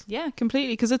of years. Yeah,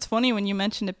 completely. Because it's funny when you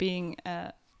mentioned it being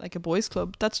like a boys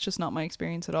club, that's just not my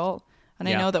experience at all. And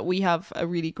I know that we have a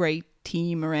really great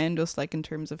team around us, like in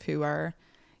terms of who our,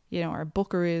 you know, our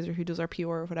booker is or who does our PR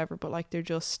or whatever, but like they're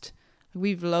just,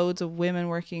 we've loads of women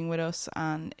working with us,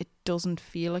 and it doesn't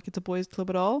feel like it's a boys club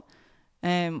at all.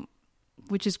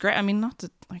 Which is great. I mean, not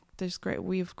that like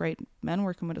we have great men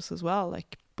working with us as well,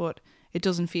 like, but it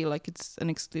doesn't feel like it's an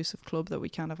exclusive club that we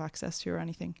can't have access to or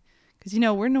anything. Because, you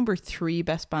know, we're number 3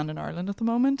 best band in Ireland at the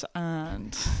moment,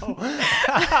 and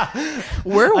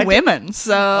we're women,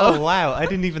 so... Oh, wow. I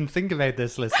didn't even think about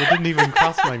this list. It didn't even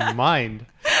cross my mind.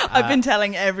 I've been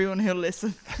telling everyone who'll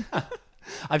listen.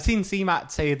 I've seen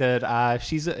CMAT say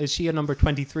that is she a number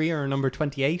 23 or a number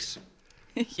 28?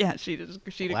 Yeah, she did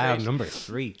wow, great. number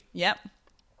 3. Yep.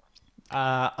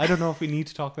 I don't know if we need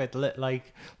to talk about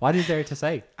like, what is there to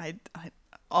say?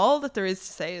 All that there is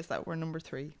to say is that we're number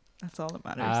 3. That's all that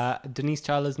matters. Denise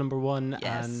Child is number 1,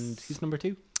 yes. And who's number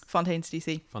 2? Fontaines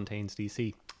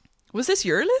DC. Was this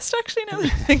your list, actually? Now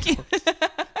that I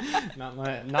think not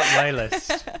my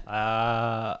list.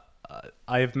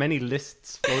 I have many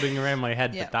lists floating around my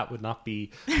head, but that would not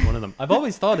be one of them. I've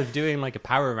always thought of doing like a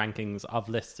power rankings of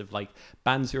lists of like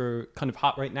bands who are kind of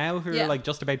hot right now, who are like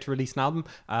just about to release an album.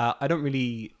 I don't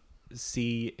really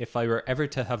see, if I were ever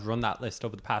to have run that list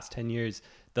over the past 10 years,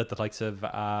 that the likes of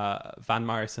Van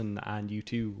Morrison and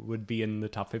U2 would be in the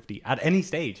top 50 at any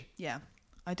stage. Yeah.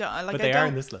 But they are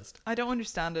in this list. I don't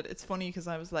understand it. It's funny because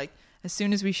I was like, as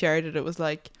soon as we shared it, it was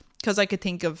like, because I could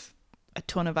think of a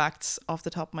ton of acts off the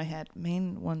top of my head.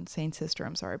 Main one, Saint Sister,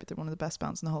 I'm sorry, but they're one of the best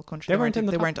bands in the whole country. They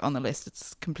weren't on the list.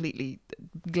 It's completely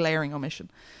glaring omission.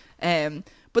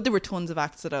 But there were tons of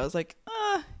acts that I was like,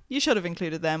 you should have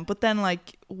included them. But then,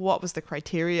 like, what was the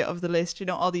criteria of the list? You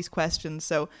know, all these questions.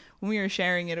 So when we were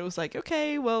sharing it, it was like,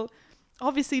 okay, well,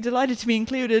 obviously delighted to be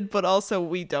included, but also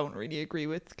we don't really agree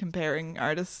with comparing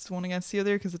artists one against the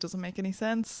other because it doesn't make any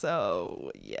sense.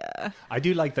 So yeah, I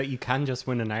do like that you can just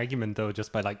win an argument though,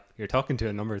 just by like, you're talking to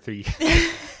a number 3.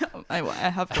 I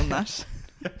have done that.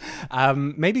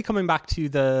 Maybe coming back to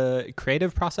the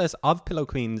creative process of Pillow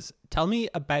Queens, tell me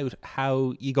about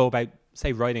how you go about,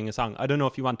 say, writing a song. I don't know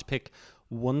if you want to pick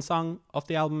one song off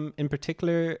the album in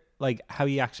particular, like how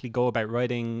you actually go about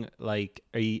writing. Like,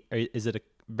 is it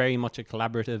very much a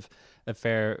collaborative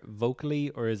affair vocally,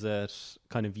 or is it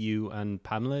kind of you and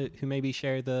Pamela who maybe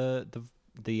share the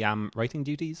writing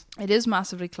duties? It is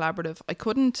massively collaborative. I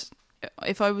couldn't,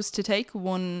 if I was to take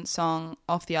one song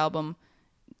off the album,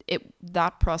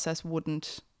 that process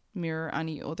wouldn't mirror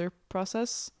any other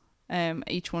process.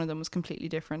 Each one of them was completely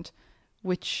different,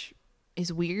 which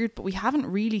is weird, but we haven't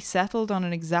really settled on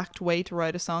an exact way to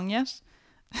write a song yet.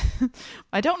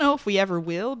 I don't know if we ever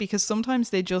will, because sometimes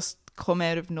they just come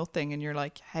out of nothing and you're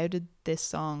like, how did this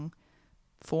song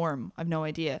form? I've no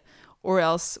idea. Or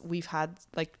else we've had,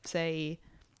 like, say,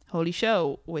 Holy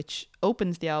Show, which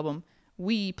opens the album.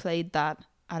 We played that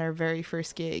at our very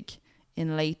first gig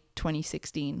in late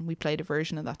 2016. We played a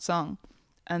version of that song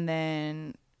and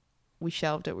then we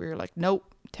shelved it. We were like,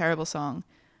 nope, terrible song.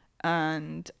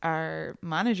 And our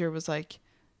manager was like,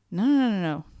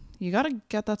 no, you got to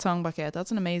get that song back out.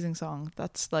 That's an amazing song.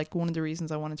 That's like one of the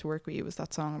reasons I wanted to work with you was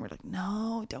that song. And we're like,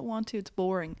 no, don't want to. It's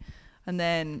boring. And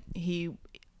then he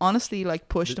honestly like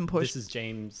pushed and pushed. This is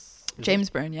James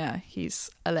Byrne, yeah. He's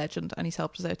a legend and he's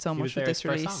helped us out so much with this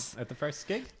release. At the first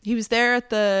gig? He was there at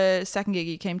the second gig.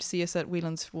 He came to see us at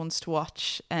Whelan's once to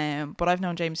watch. But I've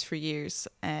known James for years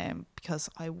because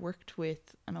I worked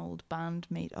with an old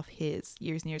bandmate of his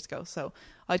years and years ago. So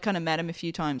I'd kind of met him a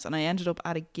few times and I ended up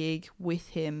at a gig with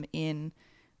him in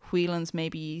Whelan's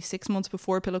maybe 6 months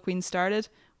before Pillow Queen started,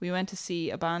 we went to see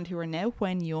a band who are now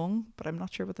When Young, but I'm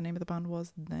not sure what the name of the band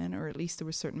was then, or at least there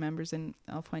were certain members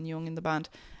of When Young in the band,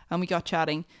 and we got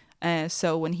chatting.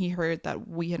 So when he heard that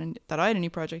I had a new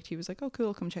project, he was like, "Oh,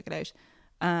 cool, come check it out."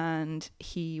 And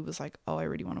he was like, "Oh, I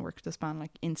really want to work with this band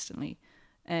like instantly."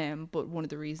 But one of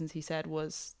the reasons he said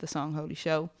was the song Holy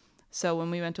Show. So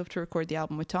when we went up to record the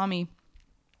album with Tommy,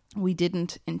 we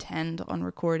didn't intend on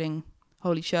recording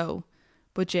Holy Show,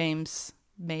 but James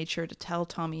made sure to tell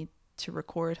Tommy to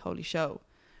record Holy Show.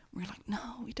 We were like,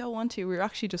 "No, we don't want to." We were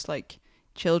actually just like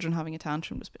children having a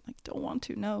tantrum, just being like, "Don't want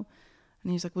to, no."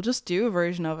 And he's like, "We'll just do a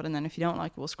version of it, and then if you don't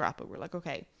like it, we'll scrap it." We're like,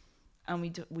 "Okay." And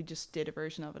we just did a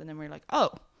version of it, and then we were like,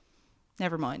 "Oh,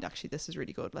 never mind, actually this is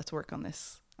really good, let's work on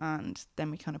this." And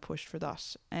then we kind of pushed for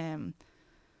that.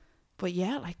 But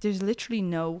yeah, like there's literally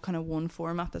no kind of one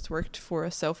format that's worked for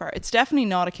us so far. It's definitely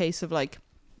not a case of like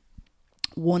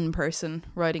one person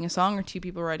writing a song or two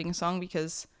people writing a song,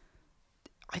 because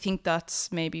I think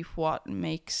that's maybe what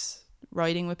makes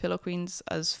writing with Pillow Queens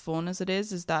as fun as it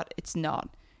is that it's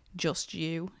not just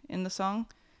you in the song.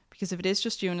 Because if it is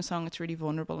just you in a song, it's really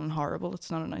vulnerable and horrible. It's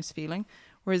not a nice feeling.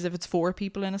 Whereas if it's four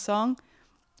people in a song,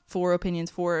 four opinions,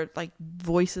 four like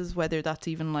voices, whether that's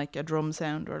even like a drum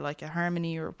sound or like a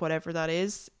harmony or whatever that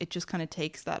is, it just kind of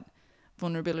takes that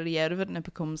vulnerability out of it, and it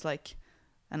becomes like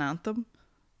an anthem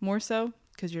more so,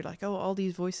 because you're like, oh, all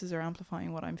these voices are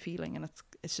amplifying what I'm feeling, and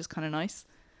it's just kind of nice.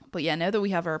 But yeah, now that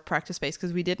we have our practice space,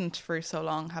 because we didn't for so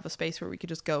long have a space where we could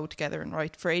just go together and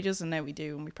write for ages, and now we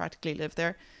do, and we practically live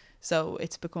there. So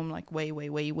it's become like way, way,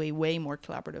 way, way, way more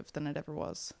collaborative than it ever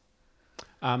was.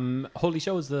 Holy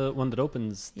Show is the one that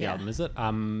opens the album, is it?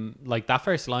 Like that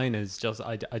first line is just,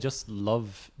 I just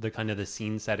love the kind of the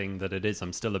scene setting that it is.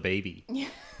 I'm still a baby. Yeah.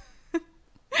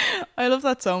 I love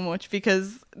that so much,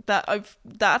 because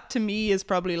that to me is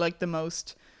probably like the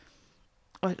most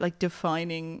like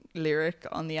defining lyric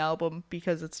on the album,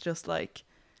 because it's just like,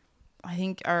 I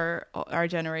think our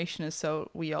generation is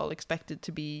so, we all expected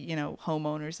to be, you know,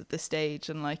 homeowners at this stage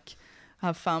and like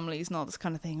have families and all this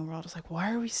kind of thing, and we're all just like,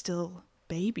 why are we still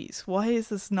babies? Why is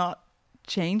this not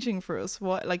changing for us?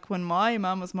 What, like when my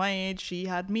mom was my age, she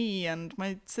had me and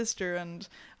my sister and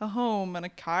a home and a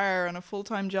car and a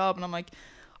full-time job, and I'm like,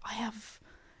 I have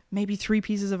maybe 3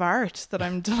 pieces of art that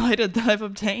I'm delighted that I've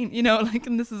obtained, you know, like,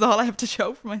 and this is all I have to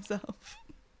show for myself.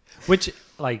 Which,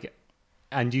 like,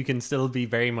 and you can still be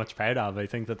very much proud of. I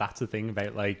think that's the thing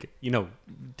about, like, you know,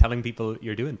 telling people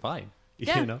you're doing fine,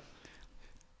 yeah. You know?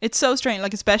 It's so strange,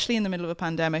 like, especially in the middle of a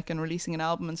pandemic and releasing an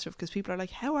album and stuff, because people are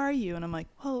like, how are you? And I'm like,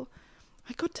 well,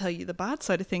 I could tell you the bad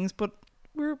side of things, but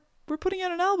we're putting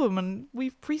out an album and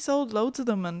we've pre-sold loads of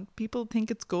them and people think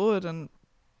it's good and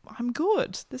I'm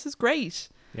good. This is great.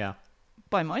 Yeah.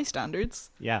 By my standards.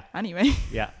 Yeah. Anyway.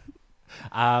 Yeah.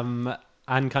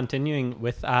 And continuing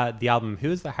with the album,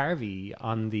 who is the Harvey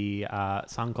on the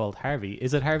song called Harvey?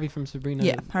 Is it Harvey from Sabrina?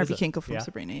 Yeah, Harvey Kinkle from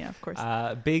Sabrina, yeah, of course.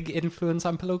 Big influence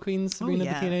on Pillow Queen's Sabrina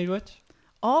the Teenage Witch?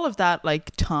 All of that,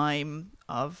 like, time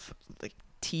of like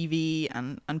TV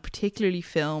and particularly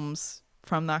films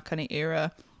from that kind of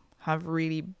era have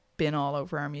really been all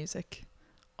over our music.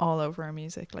 All over our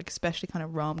music, like especially kind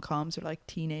of rom-coms or like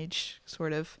teenage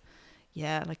sort of,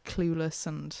 yeah, like Clueless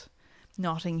and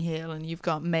Notting Hill and You've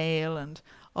Got Mail and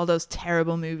all those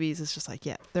terrible movies. It's just like,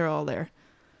 yeah, they're all there.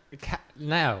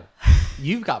 Now,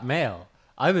 You've Got Mail.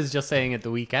 I was just saying at the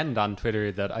weekend on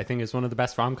Twitter that I think it's one of the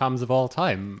best rom-coms of all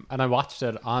time, and I watched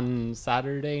it on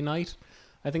Saturday night,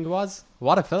 I think it was.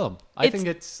 What a film. I think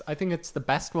it's the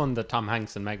best one that Tom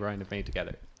Hanks and Meg Ryan have made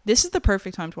together. This is the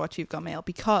perfect time to watch You've Got Mail,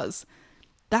 because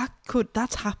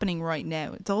that's happening right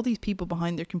now. It's all these people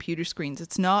behind their computer screens.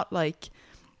 It's not like,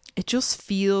 it just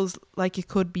feels like it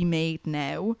could be made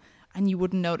now and you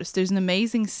wouldn't notice. There's an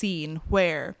amazing scene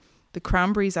where the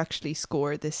Cranberries actually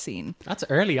score this scene. That's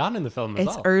early on in the film as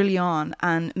well. It's early on,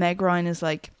 and Meg Ryan is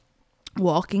like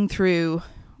walking through,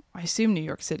 I assume New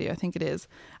York City, I think it is,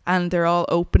 and they're all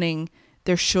opening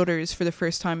their shutters for the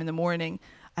first time in the morning,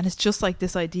 and it's just like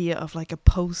this idea of like a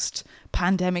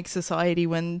post-pandemic society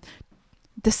when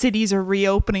the cities are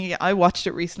reopening. I watched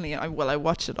it recently. I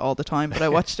watched it all the time, but I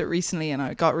watched it recently and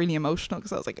I got really emotional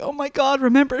because I was like, oh my God,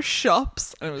 remember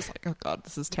shops? And I was like, oh God,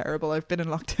 this is terrible. I've been in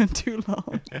lockdown too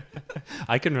long.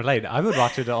 I can relate. I would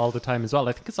watch it all the time as well.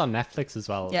 I think it's on Netflix as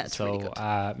well. Yeah, it's really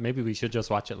good. Maybe we should just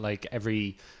watch it like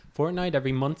every fortnight,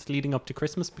 every month leading up to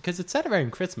Christmas, because it's set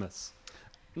around Christmas.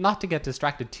 Not to get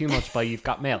distracted too much by You've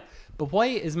Got Mail, but why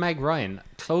is Meg Ryan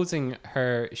closing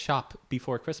her shop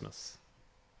before Christmas?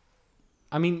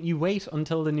 I mean, you wait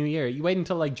until the new year. You wait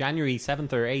until like January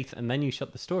 7th or 8th and then you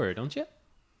shut the store, don't you?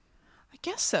 I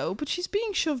guess so, but she's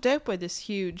being shoved out by this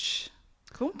huge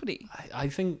company. I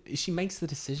think she makes the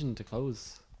decision to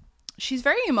close. She's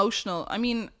very emotional. I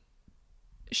mean,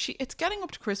 it's getting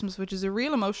up to Christmas, which is a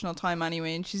real emotional time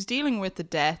anyway, and she's dealing with the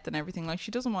death and everything. Like,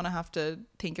 she doesn't want to have to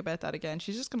think about that again.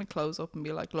 She's just going to close up and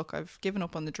be like, look, I've given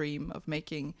up on the dream of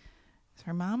making, is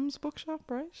her mum's bookshop,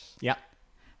 right? Yeah.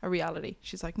 A reality.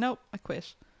 She's like, nope, I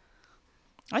quit.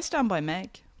 I stand by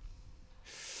Meg.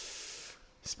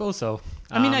 Suppose so.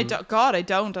 I mean, I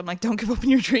don't. I'm like, don't give up on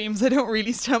your dreams. I don't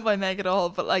really stand by Meg at all.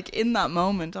 But like, in that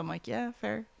moment, I'm like, yeah,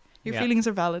 fair. Your feelings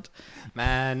are valid.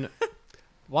 Man,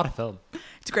 what a film.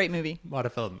 It's a great movie. What a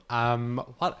film.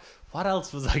 What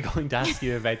else was I going to ask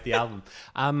you about the album?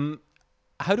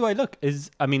 How Do I Look?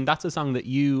 That's a song that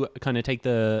you kind of take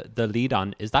the lead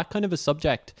on. Is that kind of a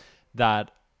subject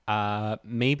that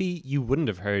maybe you wouldn't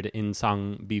have heard in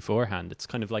song beforehand? It's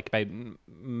kind of like about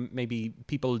maybe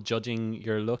people judging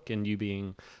your look and you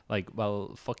being like,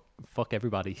 well, fuck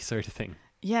everybody sort of thing.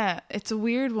 Yeah, it's a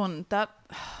weird one.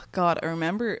 God, I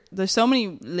remember there's so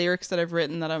many lyrics that I've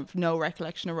written that I've no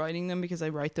recollection of writing them, because I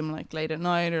write them like late at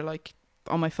night or like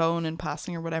on my phone in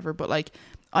passing or whatever. But like,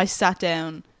 I sat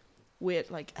down with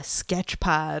like a sketch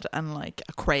pad and like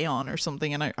a crayon or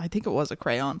something, and I think it was a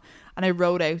crayon, and I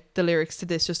wrote out the lyrics to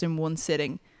this just in one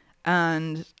sitting.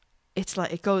 And it's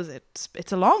like,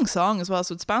 it's a long song as well,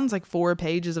 so it spans like 4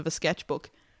 pages of a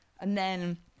sketchbook. And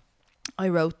then I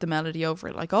wrote the melody over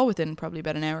it, like all within probably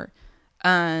about an hour.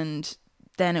 And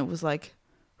then it was like,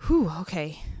 whew,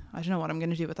 okay, I don't know what I'm going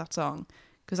to do with that song.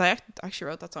 Because I actually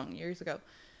wrote that song years ago.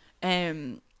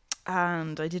 And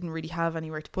I didn't really have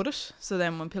anywhere to put it. So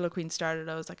then when Pillow Queen started,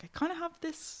 I was like, I kind of have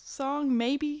this song,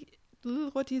 maybe.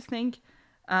 What do you think?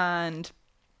 And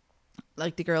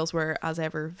like, the girls were, as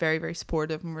ever, very, very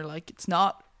supportive, and were like, it's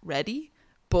not ready,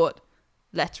 but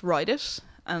let's write it.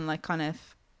 And like, kind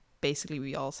of, basically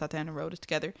we all sat down and wrote it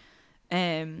together.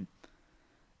 And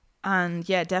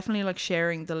yeah, definitely like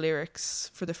sharing the lyrics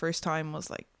for the first time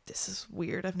was like, this is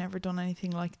weird. I've never done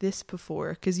anything like this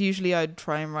before. Because usually I'd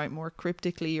try and write more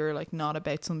cryptically, or like not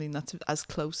about something that's as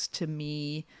close to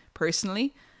me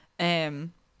personally.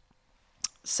 So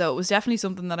it was definitely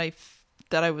something that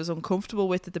I was uncomfortable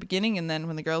with at the beginning. And then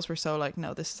when the girls were so like,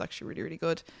 no, this is actually really, really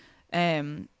good,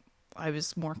 I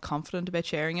was more confident about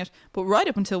sharing it. But right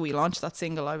up until we launched that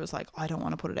single, I was like, I don't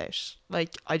want to put it out.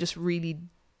 Like,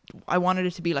 I wanted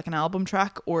it to be like an album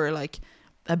track, or like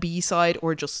a B-side,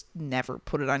 or just never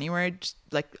put it anywhere. Just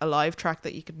like a live track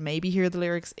that you could maybe hear the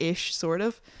lyrics-ish, sort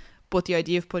of. But the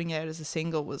idea of putting it out as a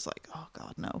single was like, oh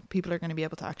God, no. People are going to be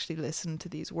able to actually listen to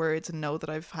these words and know that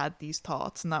I've had these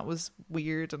thoughts. And that was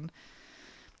weird, and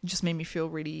it just made me feel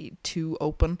really too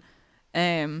open.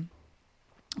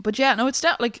 But yeah, no, it's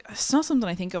not something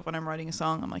I think of when I'm writing a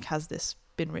song. I'm like, has this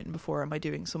been written before? Am I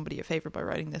doing somebody a favor by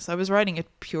writing this? I was writing it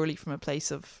purely from a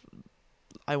place of,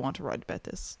 I want to write about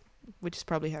this, which is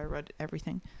probably how I write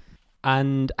everything.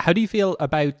 And how do you feel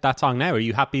about that song now? Are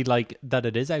you happy like that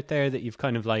it is out there, that you've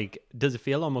kind of like, does it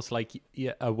feel almost like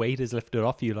a weight is lifted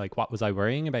off you? Like, what was I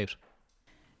worrying about?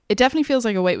 It definitely feels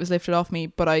like a weight was lifted off me,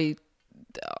 but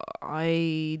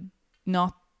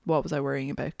not what was I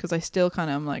worrying about, because I still kind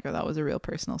of am like, oh, that was a real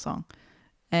personal song.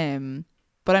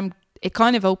 But it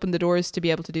kind of opened the doors to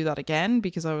be able to do that again,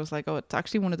 because I was like, oh, it's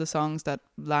actually one of the songs that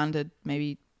landed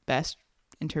maybe best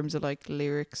in terms of like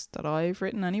lyrics that I've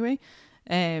written anyway.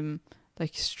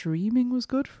 Like, streaming was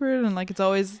good for it, and like, it's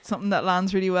always something that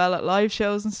lands really well at live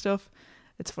shows and stuff.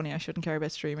 It's funny, I shouldn't care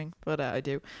about streaming, but I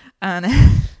do. And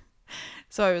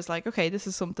so I was like, okay, this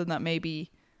is something that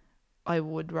maybe I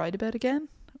would write about again,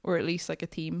 or at least like a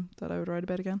theme that I would write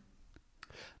about again.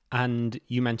 And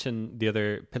you mentioned the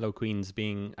other Pillow Queens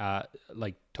being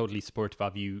like totally supportive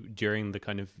of you during the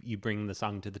kind of, you bring the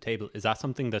song to the table. Is that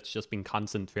something that's just been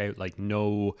constant throughout? Like,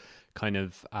 no kind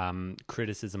of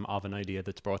criticism of an idea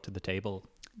that's brought to the table?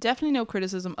 Definitely no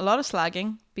criticism. A lot of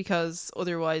slagging, because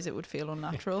otherwise it would feel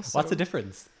unnatural. What's the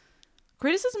difference?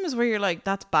 Criticism is where you're like,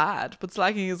 that's bad. But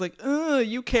slagging is like, oh,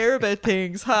 you care about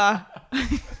things, ha.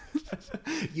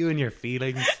 You and your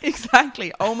feelings.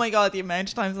 Exactly. Oh my God, the amount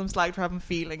of times I'm slagged for having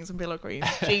feelings in Pillow Queens.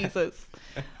 Jesus.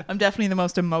 I'm definitely the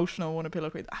most emotional one of Pillow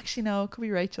Queens. Actually, no, it could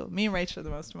be Rachel. Me and Rachel are the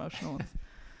most emotional ones.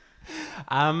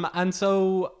 And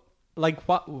so, like,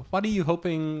 what are you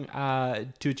hoping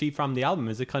to achieve from the album?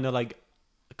 Is it kind of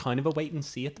a wait and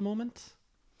see at the moment?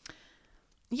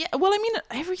 Yeah, well, I mean,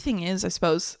 everything is, I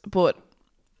suppose, but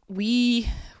we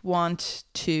want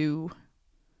to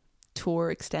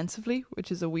tour extensively, which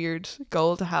is a weird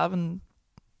goal to have in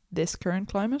this current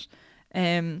climate.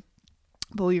 But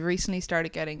we've recently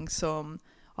started getting some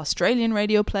Australian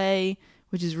radio play.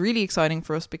 which is really exciting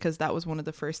for us because that was one of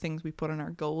the first things we put on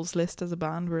our goals list as a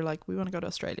band. We're like, we want to go to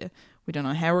Australia. We don't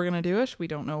know how we're going to do it. We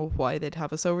don't know why they'd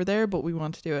have us over there, but we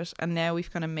want to do it. And now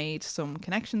we've kind of made some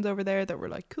connections over there that we're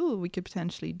like, cool, we could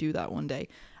potentially do that one day.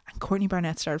 And Courtney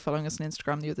Barnett started following us on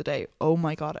Instagram the other day. Oh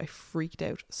my God, I freaked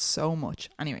out so much.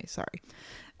 Anyway, sorry.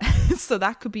 So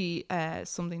that could be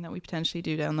something that we potentially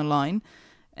do down the line.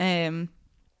 I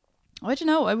don't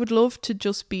know. I would love to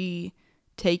just be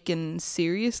taken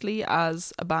seriously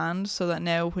as a band, so that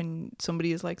now when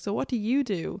somebody is like, so what do you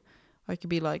do? I could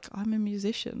be like, I'm a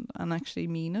musician, and actually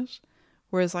mean it.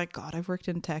 Whereas like, God, I've worked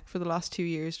in tech for the last 2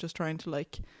 years just trying to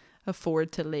like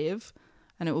afford to live,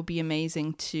 and it would be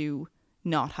amazing to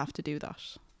not have to do that.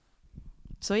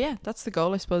 So yeah, that's the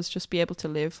goal, I suppose, just be able to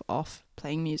live off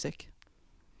playing music.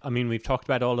 I mean, we've talked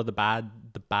about all of the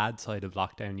bad side of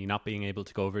lockdown. You not being able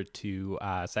to go over to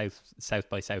South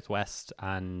by Southwest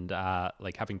and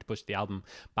like having to push the album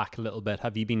back a little bit.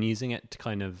 Have you been using it to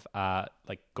kind of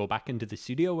like go back into the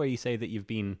studio, where you say that you've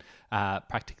been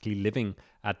practically living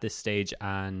at this stage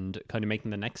and kind of making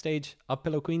the next stage of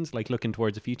Pillow Queens, like looking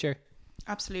towards the future?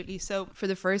 Absolutely. So for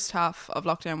the first half of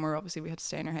lockdown, where obviously we had to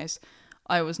stay in our house,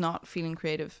 I was not feeling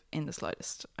creative in the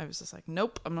slightest. I was just like,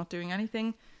 nope, I'm not doing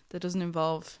anything that doesn't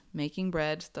involve making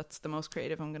bread. That's the most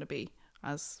creative I'm going to be,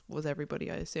 as was everybody,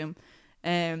 I assume.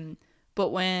 But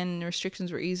when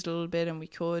restrictions were eased a little bit and we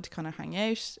could kind of hang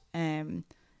out,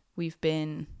 we've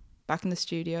been back in the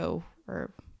studio,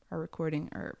 or our recording,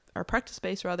 or our practice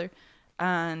space rather,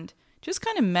 and just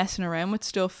kind of messing around with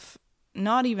stuff,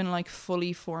 not even like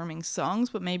fully forming songs,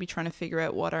 but maybe trying to figure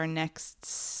out what our next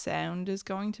sound is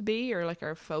going to be, or like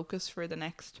our focus for the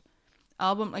next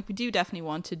album. Like, we do definitely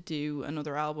want to do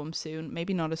another album soon,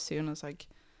 maybe not as soon as like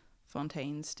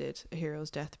Fontaine's did A Hero's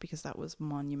Death, because that was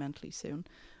monumentally soon,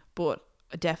 but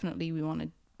definitely we want to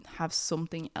have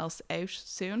something else out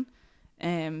soon,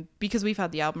 because we've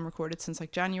had the album recorded since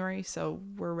like January, so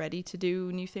we're ready to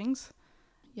do new things.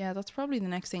 Yeah, that's probably the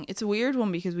next thing. It's a weird one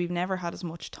because we've never had as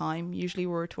much time. Usually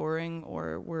we're touring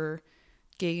or we're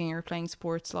gigging or playing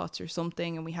sports slots or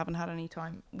something, and we haven't had any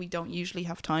time. We don't usually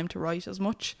have time to write as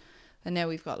much, and now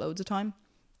we've got loads of time,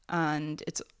 and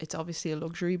it's obviously a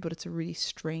luxury, but it's a really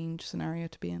strange scenario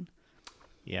to be in.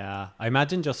 Yeah, I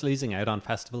imagine just losing out on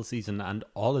festival season and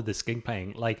all of this gig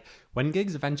playing. Like, when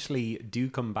gigs eventually do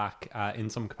come back in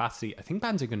some capacity, I think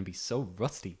bands are going to be so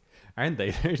rusty, aren't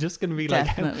they? They're just going to be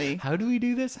Definitely. like, how do we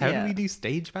do this? How do we do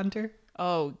stage banter?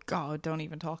 Oh God, don't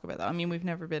even talk about that. I mean, we've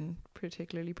never been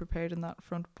particularly prepared in that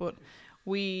front, but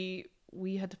we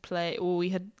had to play, we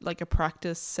had like a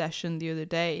practice session the other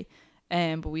day,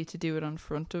 but we had to do it in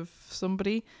front of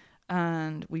somebody,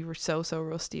 and we were so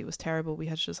rusty. It was terrible. We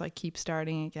had to just like keep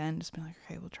starting again, just be like,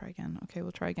 okay, we'll try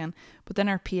again. But then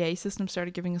our PA system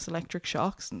started giving us electric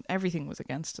shocks, and everything was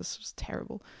against us. It was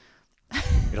terrible.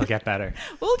 It'll get better.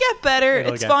 We'll get better.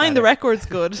 It's fine. The record's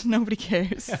good. Nobody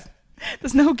cares. Yeah.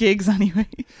 There's no gigs anyway.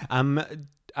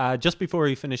 Just before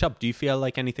we finish up, do you feel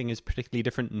like anything is particularly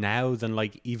different now than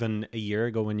like even a year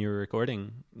ago when you were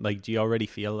recording? Like, do you already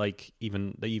feel like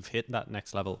even that you've hit that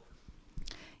next level?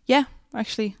 Yeah,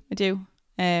 actually, I do.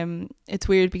 It's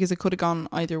weird because it could have gone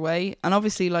either way, and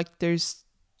obviously, like, the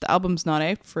album's not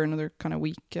out for another kind of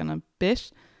week and a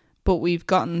bit, but we've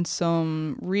gotten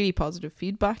some really positive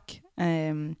feedback.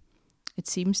 It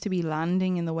seems to be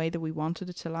landing in the way that we wanted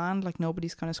it to land. Like,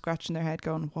 nobody's kind of scratching their head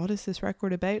going, what is this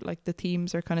record about? Like, the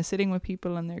themes are kind of sitting with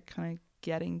people and they're kind of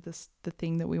getting the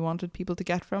thing that we wanted people to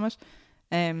get from it.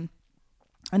 And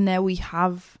now we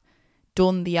have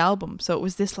done the album. So it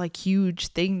was this like huge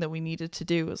thing that we needed to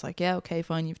do. It was like, yeah, okay,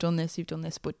 fine, you've done this,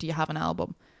 but do you have an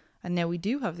album? And now we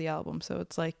do have the album. So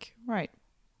it's like, right,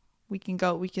 we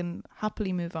can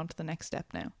happily move on to the next step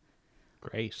now.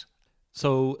 Great.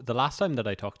 So the last time that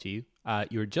I talked to you,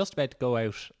 you were just about to go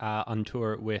out on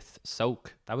tour with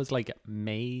Soak. That was like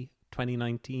May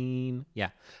 2019.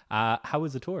 Yeah. How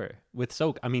was the tour with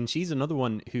Soak? I mean, she's another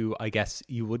one who I guess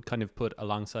you would kind of put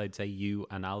alongside, say, you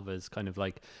and Alva's kind of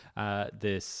like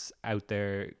this out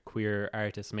there queer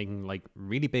artist making like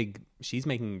really big, she's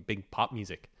making big pop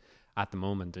music at the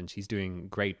moment and she's doing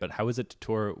great. But how was it to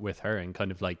tour with her and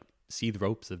kind of like see the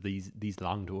ropes of these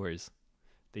long tours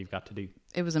that you've got to do?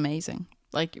 It was amazing.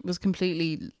 Like, it was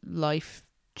completely life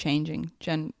changing,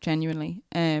 genuinely.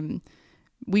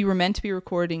 We were meant to be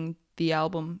recording the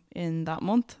album in that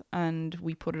month and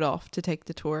we put it off to take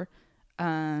the tour,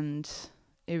 and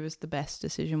it was the best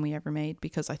decision we ever made,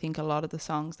 because I think a lot of the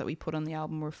songs that we put on the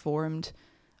album were formed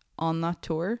on that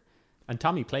tour. And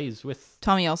Tommy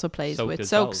also plays with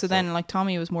Soak. So then like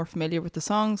Tommy was more familiar with the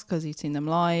songs because he'd seen them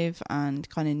live and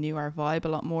kind of knew our vibe a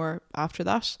lot more after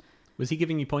that. Was he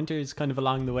giving you pointers kind of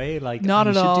along the way? Like, Not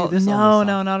you at should all. do this on No, this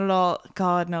no, song? not at all.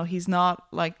 God, no, he's not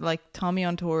like Tommy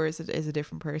on tour is a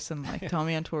different person. Like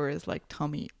Tommy on tour is like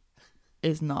Tommy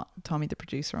is not Tommy the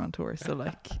producer on tour. So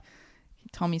like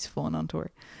Tommy's fun on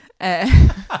tour. But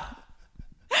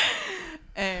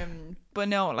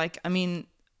no, like I mean,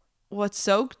 what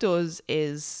Soak does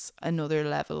is another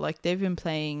level. Like they've been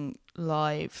playing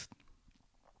live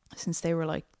since they were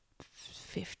like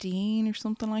 15 or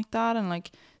something like that, and like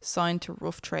signed to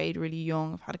Rough Trade really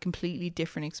young. I've had a completely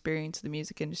different experience of the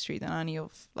music industry than any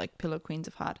of like Pillow Queens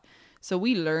have had. So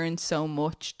we learned so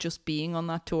much just being on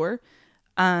that tour,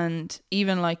 and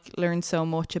even like learned so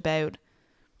much about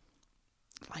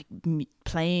like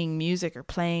playing music or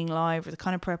playing live, or the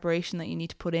kind of preparation that you need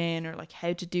to put in, or like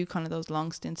how to do kind of those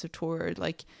long stints of tour.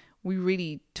 Like we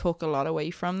really took a lot away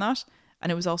from that,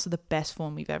 and it was also the best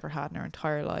fun we've ever had in our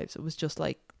entire lives. It was just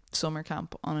like summer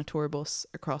camp on a tour bus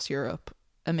across Europe.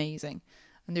 Amazing.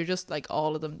 And they're just like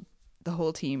all of them, the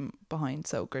whole team behind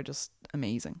Soak are just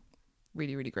amazing.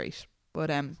 Really, really great.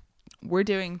 But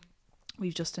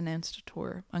we've just announced a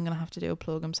tour. I'm gonna have to do a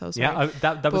plug. I'm so sorry. Yeah,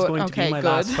 that was going to be my good.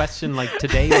 last question. Like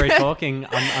today we're talking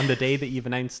on the day that you've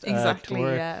announced Exactly,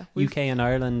 tour, yeah. UK and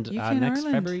Ireland, UK and next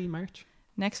Ireland. February, March.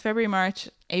 Next February, March,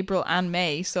 April and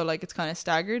May. So like it's kind of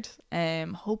staggered.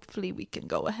 Hopefully we can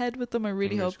go ahead with them. I really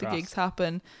Fingers hope the crossed. gigs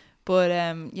happen. But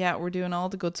yeah, we're doing all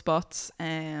the good spots.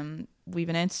 We've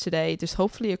announced today. There's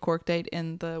hopefully a Cork date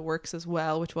in the works as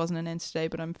well, which wasn't announced today,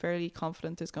 but I'm fairly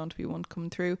confident there's going to be one coming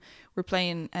through. We're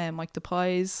playing Mike the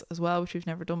Pies as well, which we've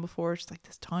never done before. It's like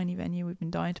this tiny venue we've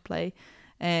been dying to play.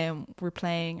 We're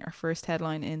playing our first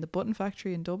headline in the Button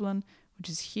Factory in Dublin, which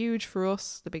is huge for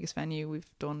us, the biggest venue we've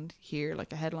done here,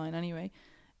 like a headline anyway.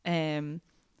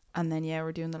 And then yeah,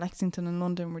 we're doing the Lexington in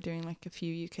London. We're doing like a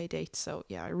few UK dates. So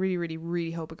yeah, I really, really,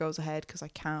 really hope it goes ahead, because I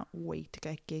can't wait to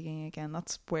get gigging again.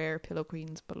 That's where Pillow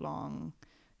Queens belong,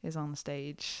 is on the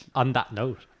stage. On that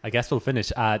note, I guess we'll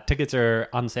finish. Tickets are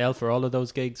on sale for all of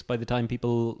those gigs by the time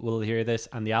people will hear this,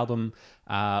 and the album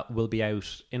will be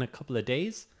out in a couple of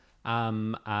days.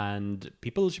 And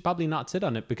people should probably not sit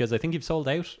on it, because I think you've sold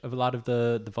out of a lot of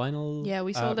the vinyl. Yeah,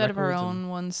 we sold out of our records own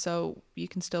ones, so you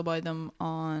can still buy them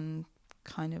on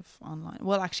kind of online.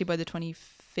 Well, actually by the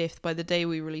 25th, by the day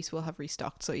we release, we'll have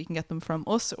restocked, so you can get them from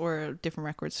us or different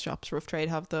records shops. Rough Trade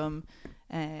have them,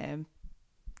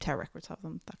 Tower Records have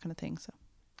them, that kind of thing. So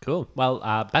Cool. Well,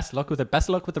 best of luck with it. Best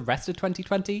of luck with the rest of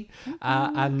 2020,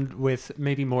 and with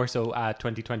maybe more so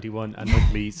 2021, and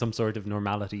hopefully some sort of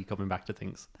normality coming back to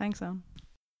things. thanks, Anne.